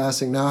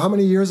fantastic. Now, how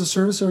many years of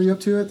service are you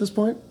up to at this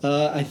point?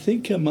 I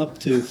think I'm up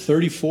to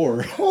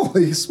 34.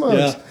 Holy smokes.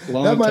 Yeah,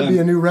 long that might time. be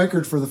a new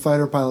record for the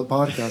Fighter Pilot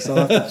Podcast.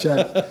 I'll have to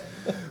check.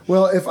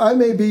 Well, if I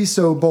may be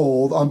so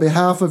bold, on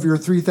behalf of your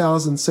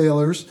 3,000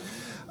 sailors,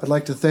 I'd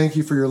like to thank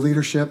you for your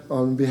leadership.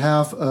 On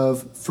behalf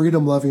of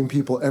freedom-loving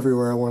people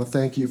everywhere, I want to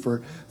thank you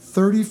for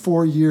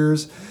 34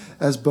 years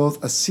as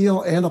both a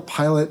SEAL and a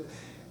pilot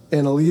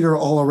and a leader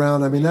all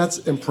around. I mean, that's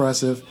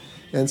impressive.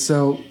 And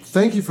so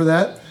thank you for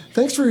that.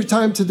 Thanks for your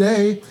time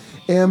today.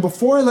 And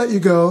before I let you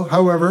go,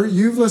 however,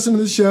 you've listened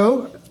to the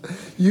show.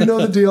 You know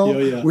the deal.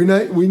 Yeah.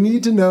 We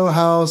need to know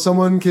how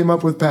someone came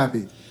up with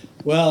Pappy.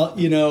 Well,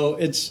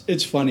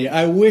 it's funny.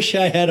 I wish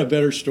I had a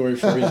better story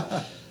for you.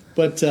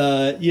 But,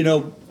 by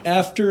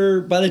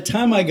the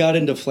time I got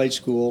into flight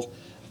school,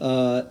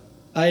 I,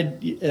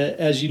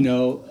 as you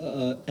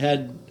know,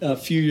 had a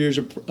few years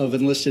of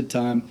enlisted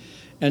time.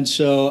 And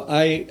so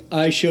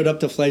I showed up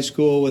to flight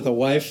school with a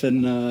wife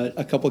and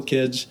a couple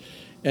kids.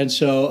 And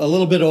so a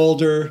little bit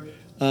older,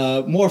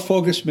 more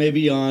focused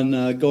maybe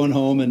on going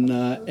home and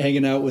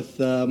hanging out with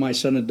my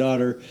son and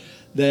daughter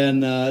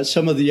than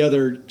some of the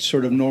other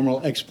sort of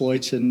normal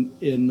exploits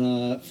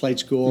in flight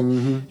school.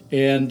 Mm-hmm.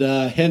 And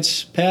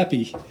hence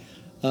Pappy.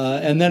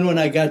 And then when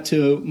I got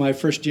to my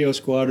first GEO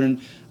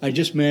squadron, I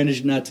just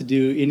managed not to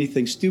do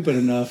anything stupid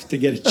enough to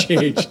get it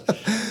changed.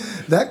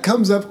 That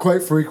comes up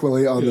quite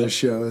frequently on this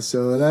show,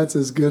 so that's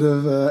as good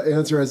of an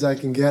answer as I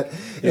can get.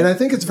 Yeah. And I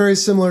think it's very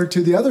similar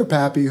to the other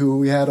Pappy who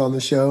we had on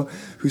the show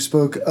who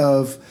spoke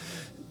of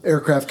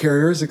aircraft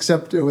carriers,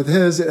 except with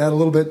his, it had a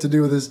little bit to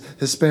do with his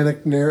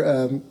Hispanic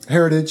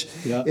heritage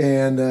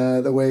and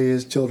the way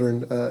his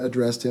children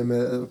addressed him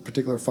at a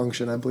particular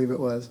function, I believe it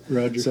was.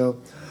 Roger.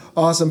 So,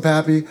 awesome,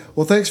 Pappy.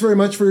 Well, thanks very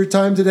much for your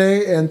time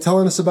today and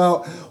telling us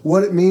about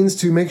what it means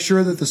to make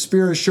sure that the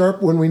spear is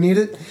sharp when we need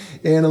it.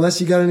 And unless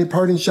you got any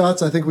parting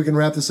shots, I think we can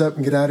wrap this up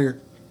and get out of here.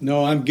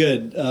 No, I'm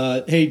good.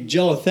 Hey,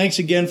 Jello, thanks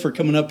again for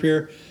coming up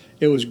here.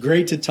 It was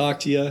great to talk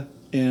to you.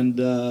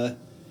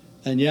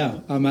 And yeah,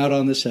 I'm out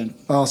on this end.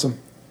 Awesome.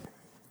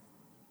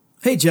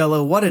 Hey,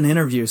 Jello, what an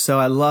interview. So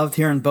I loved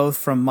hearing both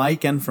from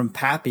Mike and from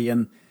Pappy.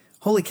 And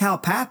holy cow,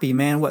 Pappy,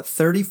 man, what,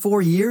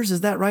 34 years,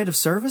 is that right, of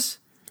service?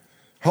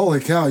 Holy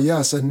cow,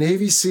 yes. A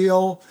Navy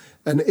SEAL,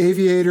 an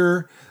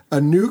aviator, a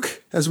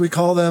nuke, as we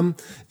call them,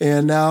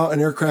 and now an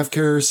aircraft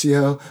carrier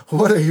CO.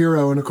 What a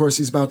hero. And of course,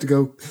 he's about to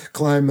go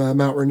climb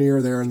Mount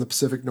Rainier there in the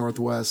Pacific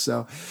Northwest.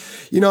 So,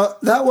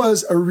 that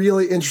was a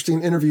really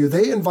interesting interview.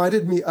 They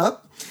invited me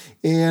up,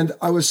 and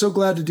I was so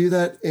glad to do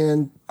that.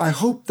 And I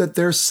hope that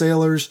their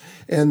sailors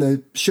and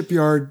the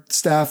shipyard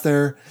staff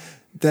there,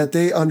 that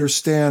they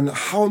understand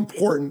how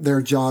important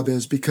their job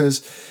is,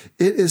 because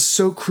it is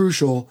so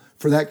crucial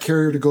for that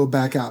carrier to go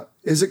back out.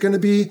 Is it going to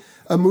be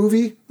a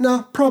movie?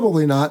 No,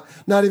 probably not.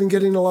 Not even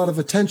getting a lot of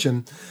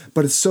attention,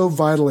 but it's so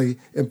vitally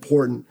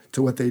important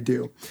to what they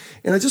do.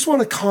 And I just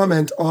want to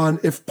comment on,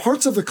 if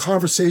parts of the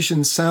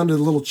conversation sounded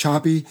a little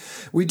choppy,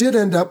 we did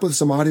end up with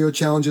some audio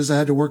challenges I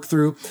had to work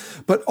through,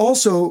 but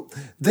also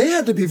they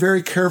had to be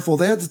very careful.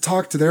 They had to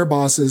talk to their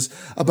bosses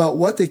about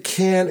what they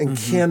can and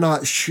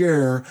cannot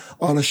share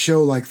on a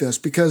show like this,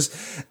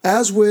 because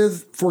as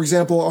with, for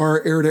example,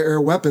 our air-to-air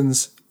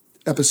weapons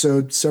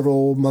episode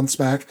several months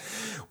back,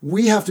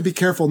 we have to be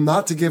careful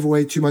not to give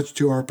away too much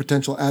to our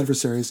potential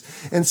adversaries.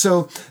 And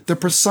so the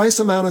precise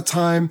amount of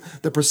time,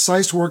 the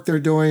precise work they're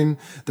doing,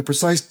 the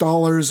precise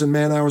dollars and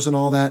man hours and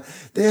all that,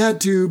 they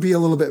had to be a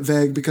little bit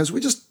vague, because we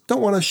just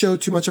don't want to show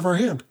too much of our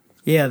hand.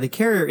 Yeah, the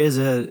carrier is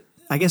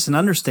I guess an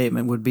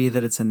understatement would be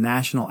that it's a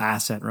national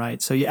asset,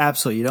 right? So you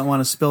don't want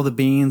to spill the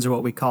beans, or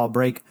what we call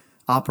break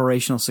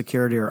operational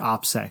security, or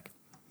OPSEC.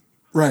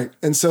 Right.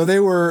 And so they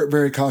were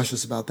very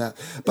cautious about that.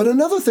 But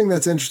another thing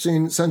that's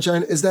interesting,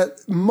 Sunshine, is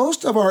that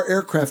most of our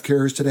aircraft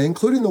carriers today,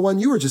 including the one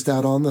you were just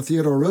out on, the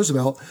Theodore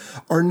Roosevelt,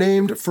 are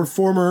named for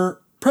former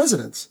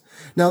presidents.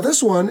 Now,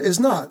 this one is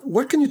not.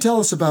 What can you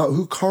tell us about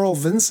who Carl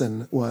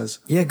Vinson was?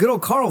 Yeah, good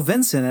old Carl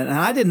Vinson. And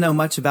I didn't know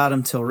much about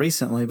him till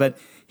recently, but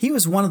he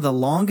was one of the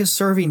longest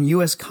serving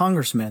U.S.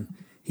 congressmen.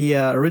 He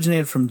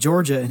originated from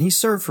Georgia, and he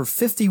served for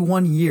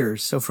 51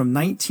 years. So from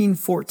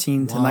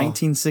 1914 to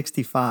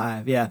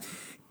 1965. Yeah.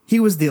 He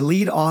was the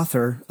lead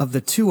author of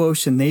the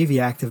Two-Ocean Navy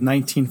Act of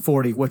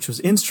 1940, which was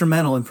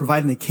instrumental in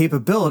providing the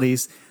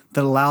capabilities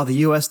that allow the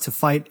U.S. to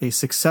fight a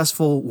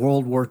successful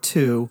World War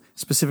II,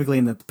 specifically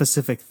in the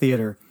Pacific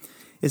theater.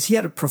 He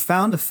had a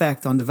profound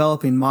effect on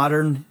developing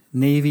modern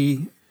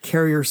Navy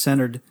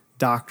carrier-centered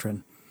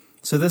doctrine.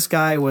 So this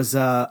guy was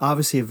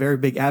obviously a very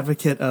big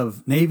advocate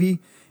of Navy,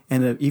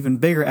 and an even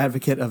bigger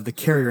advocate of the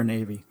carrier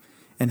Navy.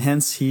 And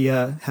hence he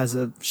has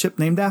a ship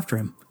named after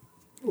him.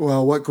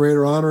 Well, what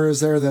greater honor is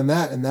there than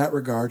that in that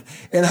regard?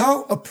 And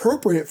how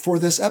appropriate for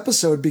this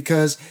episode,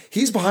 because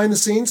he's behind the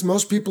scenes.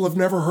 Most people have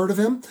never heard of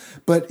him,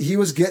 but he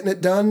was getting it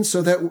done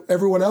so that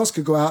everyone else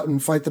could go out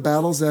and fight the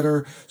battles that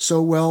are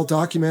so well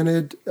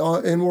documented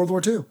in World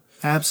War II.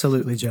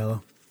 Absolutely,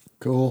 Jello.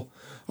 Cool.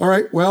 All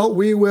right. Well,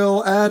 we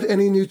will add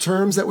any new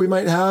terms that we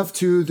might have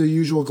to the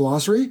usual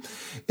glossary.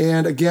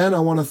 And again, I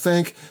want to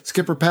thank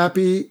Skipper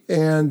Pappy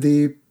and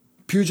the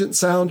Puget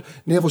Sound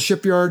Naval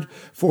Shipyard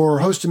for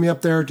hosting me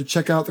up there to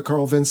check out the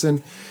Carl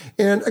Vinson.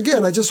 And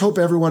again, I just hope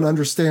everyone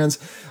understands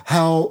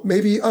how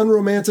maybe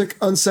unromantic,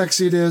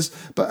 unsexy it is,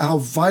 but how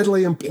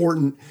vitally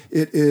important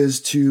it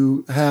is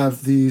to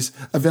have these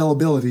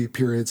availability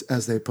periods,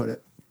 as they put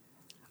it.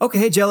 Okay,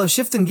 hey, Jello,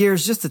 shifting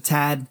gears just a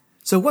tad.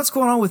 So what's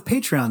going on with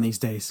Patreon these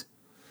days?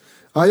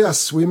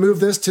 Yes, we move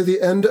this to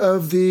the end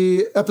of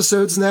the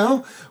episodes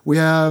now. We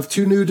have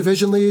 2 new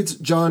division leads,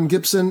 John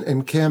Gibson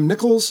and Cam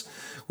Nichols.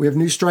 We have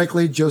new strike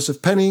lead,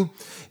 Joseph Penny,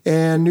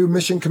 and new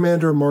mission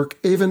commander,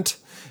 Mark Avent,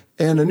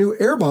 and a new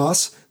air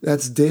boss,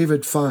 that's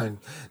David Fine.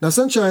 Now,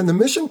 Sunshine, the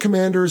mission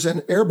commanders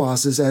and air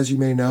bosses, as you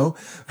may know,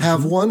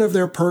 have one of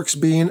their perks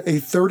being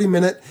a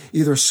 30-minute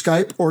either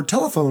Skype or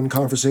telephone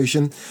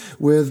conversation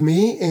with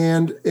me.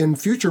 And in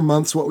future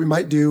months, what we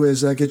might do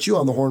is get you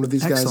on the horn with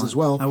these guys as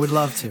well. I would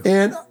love to.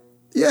 And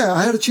yeah,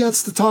 I had a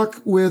chance to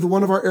talk with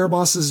one of our air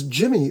bosses,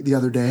 Jimmy, the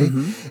other day,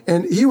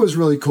 and he was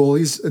really cool.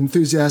 He's an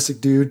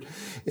enthusiastic dude.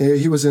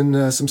 He was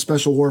in some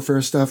special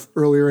warfare stuff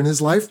earlier in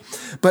his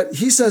life, but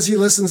he says he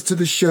listens to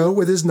the show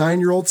with his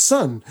 9-year-old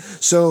son.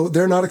 So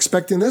they're not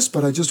expecting this,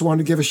 but I just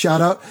wanted to give a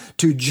shout out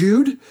to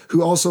Jude,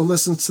 who also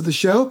listens to the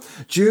show.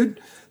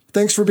 Jude,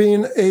 thanks for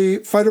being a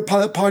Fighter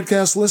Pilot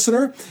Podcast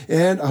listener,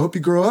 and I hope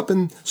you grow up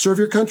and serve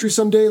your country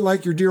someday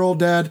like your dear old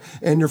dad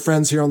and your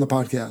friends here on the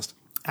podcast.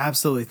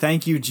 Absolutely.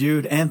 Thank you,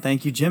 Jude, and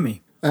thank you,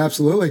 Jimmy.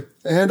 Absolutely.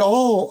 And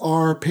all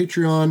our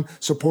Patreon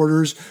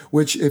supporters,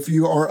 which if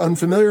you are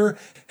unfamiliar,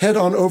 head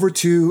on over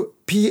to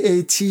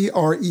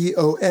patreon.com.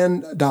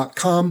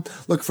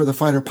 Look for the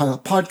Fighter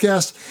Pilot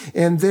Podcast,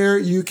 and there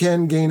you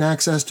can gain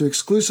access to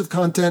exclusive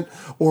content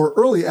or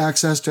early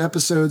access to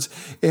episodes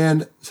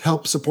and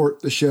help support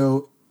the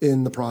show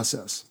in the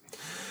process.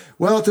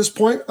 Well, at this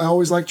point, I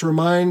always like to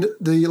remind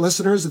the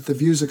listeners that the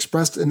views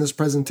expressed in this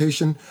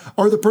presentation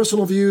are the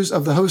personal views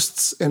of the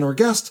hosts and our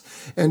guest,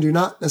 and do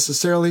not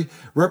necessarily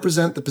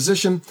represent the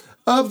position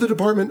of the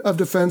Department of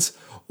Defense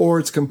or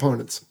its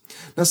components.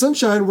 Now,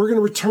 Sunshine, we're going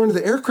to return to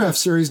the aircraft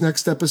series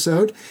next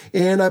episode,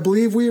 and I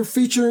believe we are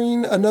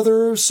featuring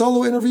another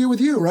solo interview with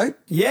you, right?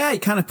 Yeah, he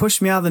kind of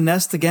pushed me out of the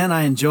nest again.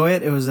 I enjoy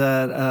it. It was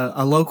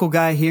a local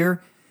guy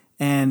here,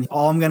 and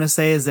all I'm going to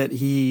say is that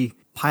he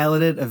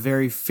piloted a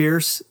very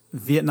fierce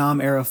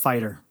Vietnam-era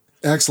fighter.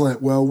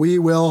 Excellent. Well, we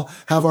will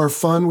have our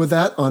fun with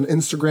that on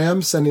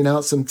Instagram, sending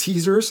out some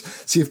teasers,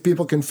 see if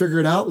people can figure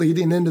it out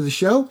leading into the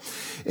show.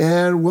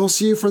 And we'll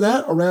see you for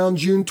that around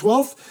June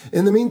 12th.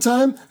 In the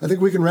meantime, I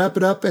think we can wrap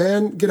it up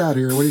and get out of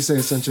here. What do you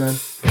say, Sunshine?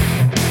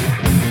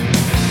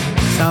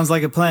 Sounds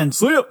like a plan.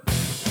 See ya.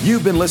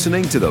 You've been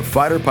listening to the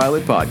Fighter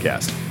Pilot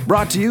Podcast,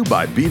 brought to you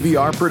by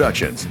BVR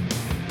Productions.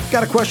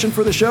 Got a question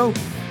for the show?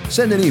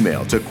 Send an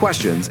email to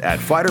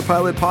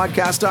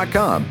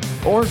questions@fighterpilotpodcast.com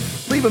or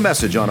leave a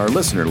message on our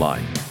listener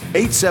line,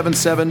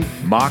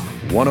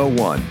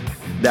 877-MACH-101.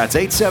 That's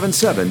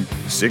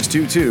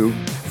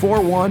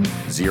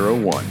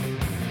 877-622-4101.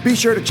 Be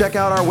sure to check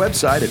out our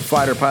website at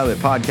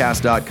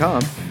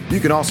fighterpilotpodcast.com.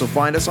 You can also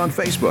find us on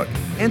Facebook,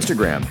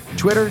 Instagram,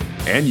 Twitter,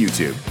 and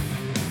YouTube.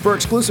 For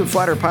exclusive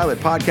Fighter Pilot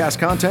Podcast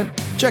content,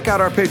 check out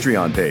our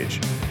Patreon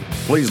page.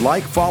 Please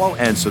like, follow,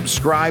 and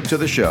subscribe to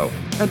the show.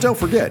 And don't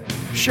forget,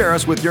 share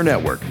us with your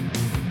network.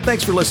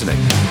 Thanks for listening.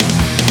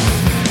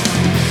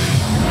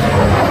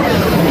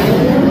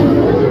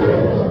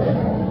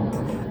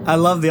 I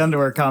love the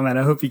underwear comment.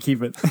 I hope you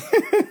keep it.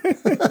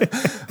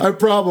 I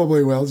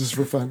probably will, just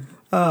for fun.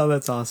 Oh,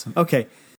 that's awesome. Okay.